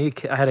buddy and me,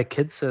 I had a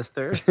kid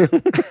sister.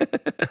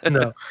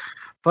 No,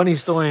 funny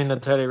story in the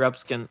Teddy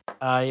Rupskin.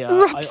 I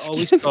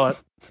always thought,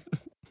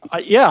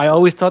 I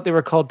always thought they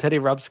were called Teddy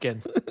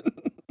Rupskin.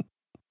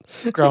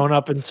 Growing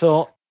up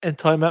until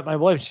I met my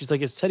wife, she's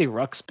like, "It's Teddy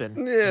Ruxpin."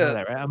 You know Yeah.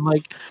 that, right? I'm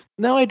like,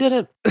 "No, I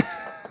didn't."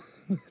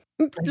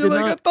 You're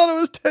like, I not. thought it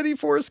was Teddy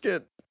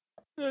Foreskin.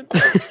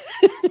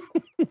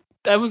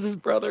 That was his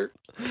brother.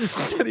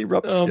 Teddy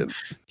Rupskin.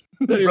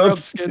 Teddy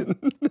Rupskin.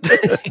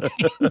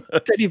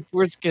 Teddy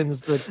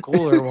Foreskin's the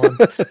cooler one.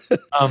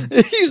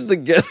 He's the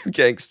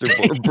gangster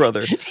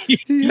brother.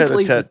 He had a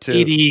plays the tattoo.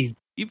 CDs.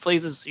 He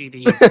plays the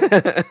CDs.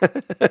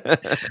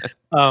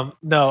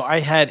 No, I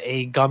had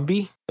a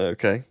Gumby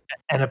Okay.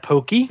 and a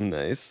Pokey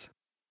Nice.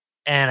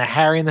 and a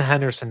Harry and the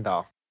Henderson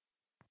doll.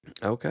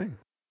 Okay.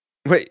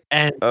 Wait.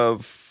 And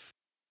Of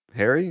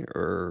Harry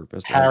or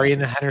Mr. Harry Henderson?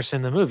 and the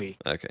Henderson, the movie.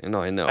 Okay,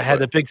 no, I know. I had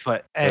but- the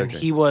Bigfoot, and Okay.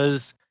 he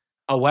was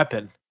a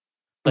weapon.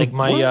 Like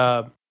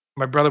my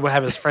brother would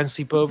have his friends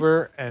sleep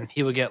over, and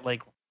he would get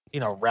like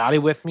rowdy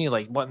with me,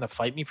 like wanting to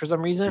fight me for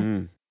some reason.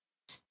 Mm.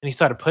 And he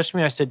started pushing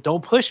me. I said,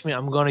 "Don't push me.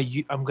 I'm gonna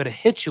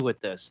hit you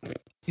with this."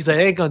 He's like,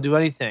 "I ain't gonna do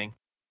anything."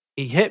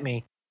 He hit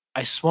me.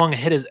 I swung and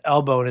hit his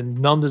elbow and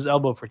numbed his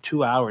elbow for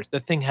 2 hours.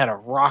 The thing had a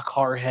rock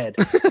hard head.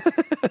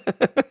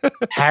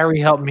 Harry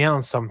helped me out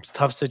in some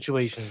tough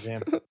situations,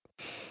 man.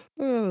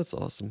 Oh, that's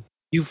awesome.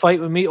 You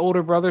fight with me,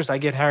 older brothers, I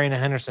get Harry and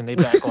Henderson. They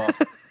back off.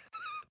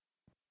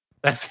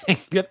 That thing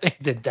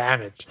did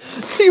damage.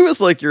 He was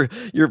like your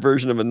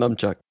version of a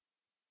nunchuck.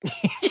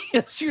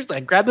 Yeah, seriously, I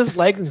grabbed his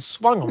legs and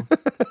swung him.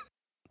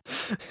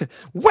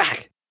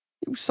 Whack!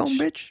 You son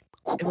bitch.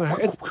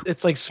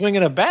 It's like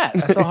swinging a bat.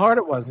 That's how hard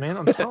it was, man.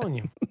 I'm telling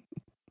you.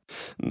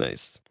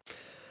 Nice.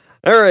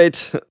 All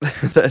right.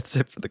 That's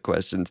it for the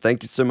questions.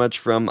 Thank you so much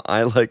from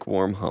I Like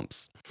Warm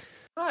Humps.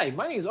 Hi,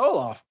 my name's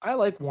Olaf. I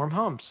like warm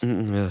humps.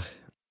 Ugh.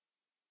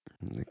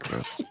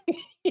 Gross.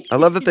 I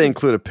love that they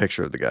include a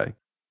picture of the guy.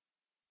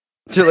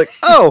 So you're like,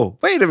 oh,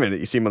 wait a minute.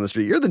 You see him on the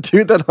street. You're the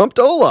dude that humped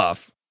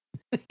Olaf.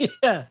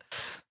 Yeah.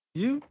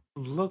 You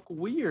look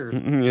weird.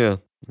 Yeah,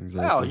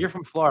 exactly. Wow, you're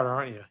from Florida,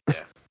 aren't you?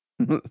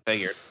 Yeah.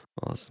 Figured.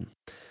 Awesome.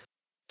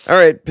 All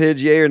right,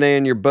 Pidge, yay or nay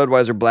on your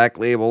Budweiser Black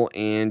Label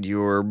and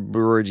your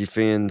Brewery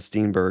Fan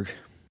Steenberg.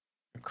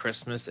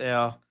 Christmas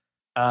ale.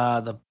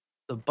 The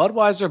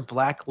Budweiser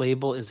Black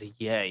Label is a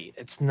yay.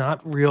 It's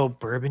not real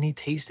bourbony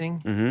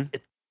tasting. Mm-hmm.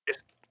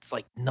 It's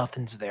like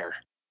nothing's there.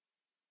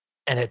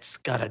 And it's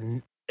got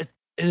it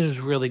is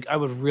really, I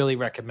would really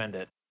recommend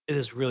it. It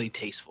is really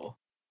tasteful.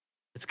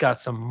 It's got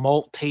some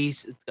malt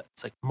taste.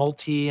 It's like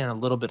malty and a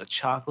little bit of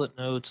chocolate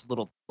notes, a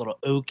little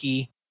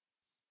oaky.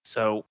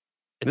 So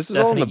it's This is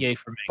all in definitely the yay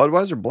for me.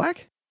 Budweiser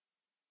Black?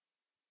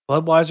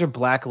 Budweiser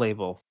Black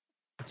Label.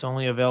 It's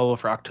only available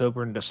for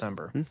October and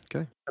December.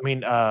 Okay. I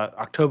mean,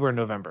 October and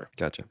November.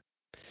 Gotcha.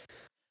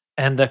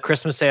 And the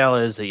Christmas ale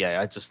is a yay.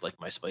 I just like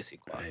my spicy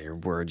quad. Your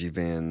Brewery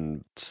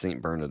Van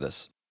St.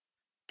 Bernardus.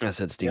 I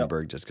said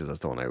Steenberg just because that's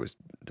the one I always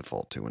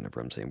default to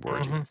whenever I'm saying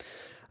Brewery.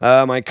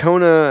 My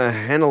Kona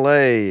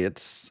Hanalei.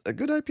 It's a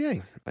good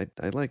IPA.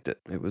 I liked it.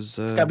 It was.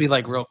 It's gotta be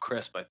like real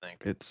crisp, I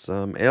think. It's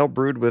ale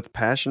brewed with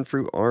passion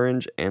fruit,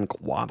 orange, and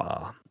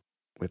guava,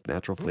 with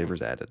natural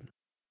flavors added.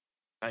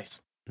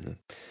 Nice. Yeah.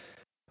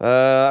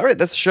 All right,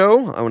 that's the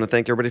show. I want to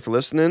thank everybody for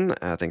listening.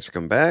 Thanks for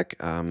coming back.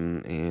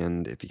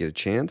 And if you get a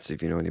chance,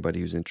 if you know anybody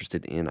who's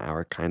interested in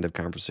our kind of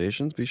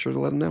conversations, be sure to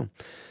let them know.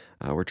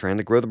 We're trying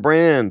to grow the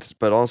brand,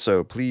 but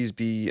also please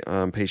be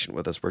patient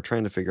with us. We're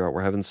trying to figure out,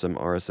 we're having some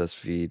RSS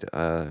feed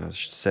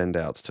send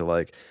outs to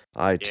like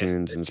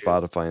iTunes and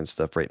Spotify and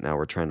stuff right now.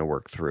 We're trying to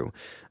work through.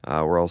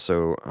 We're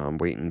also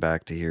waiting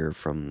back to hear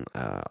from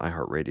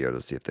iHeartRadio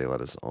to see if they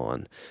let us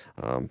on.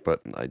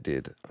 But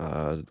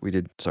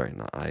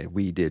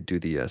we did do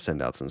the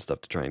send outs and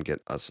stuff to try and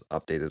get us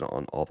updated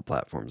on all the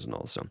platforms and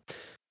all. So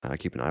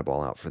keep an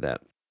eyeball out for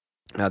that.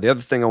 Now, the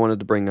other thing I wanted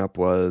to bring up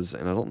was,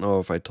 and I don't know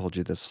if I told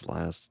you this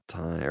last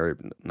time or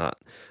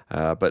not,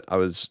 but I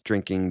was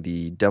drinking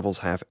the Devil's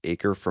Half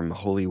Acre from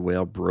Holy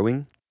Whale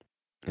Brewing.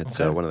 It's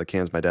one of the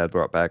cans my dad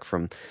brought back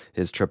from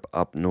his trip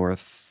up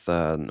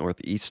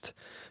northeast.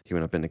 He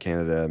went up into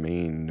Canada,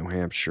 Maine, New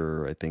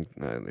Hampshire. I think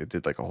they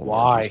did like a whole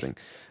Northeast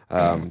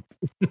thing.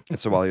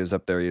 So while he was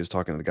up there, he was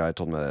talking to the guy. I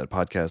told him I had a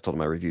podcast, told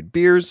him I reviewed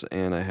beers,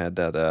 and I had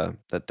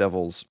that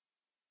Devil's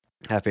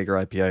Half Acre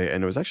IPA,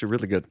 and it was actually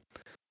really good.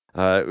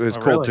 It was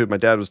cool really? too. My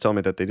dad was telling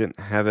me that they didn't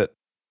have it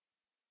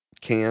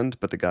canned,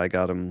 but the guy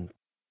got him,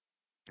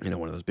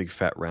 one of those big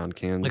fat round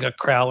cans, Like a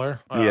growler.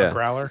 Yeah. A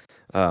growler.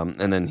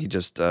 And then he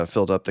just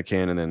filled up the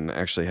can, and then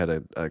actually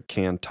had a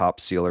can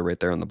top sealer right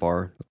there on the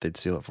bar. They'd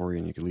seal it for you,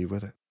 and you could leave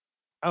with it.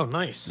 Oh,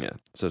 nice. Yeah,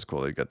 so it's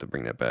cool. They got to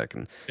bring that back,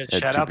 and Good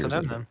had shout 2 out to beers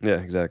them in it. then. Yeah,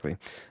 exactly.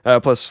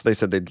 Plus, they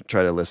said they'd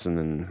try to listen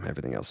and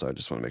everything else. So I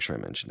just want to make sure I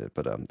mentioned it.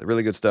 But the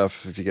really good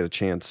stuff. If you get a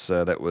chance,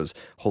 that was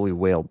Holy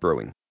Whale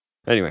Brewing.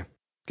 Anyway,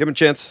 give them a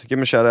chance. Give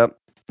them a shout out.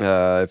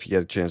 If you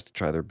get a chance to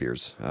try their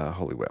beers,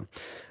 Holy Whale.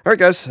 All right,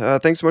 guys.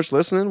 Thanks so much for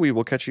listening. We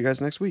will catch you guys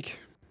next week.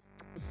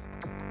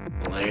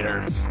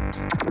 Later.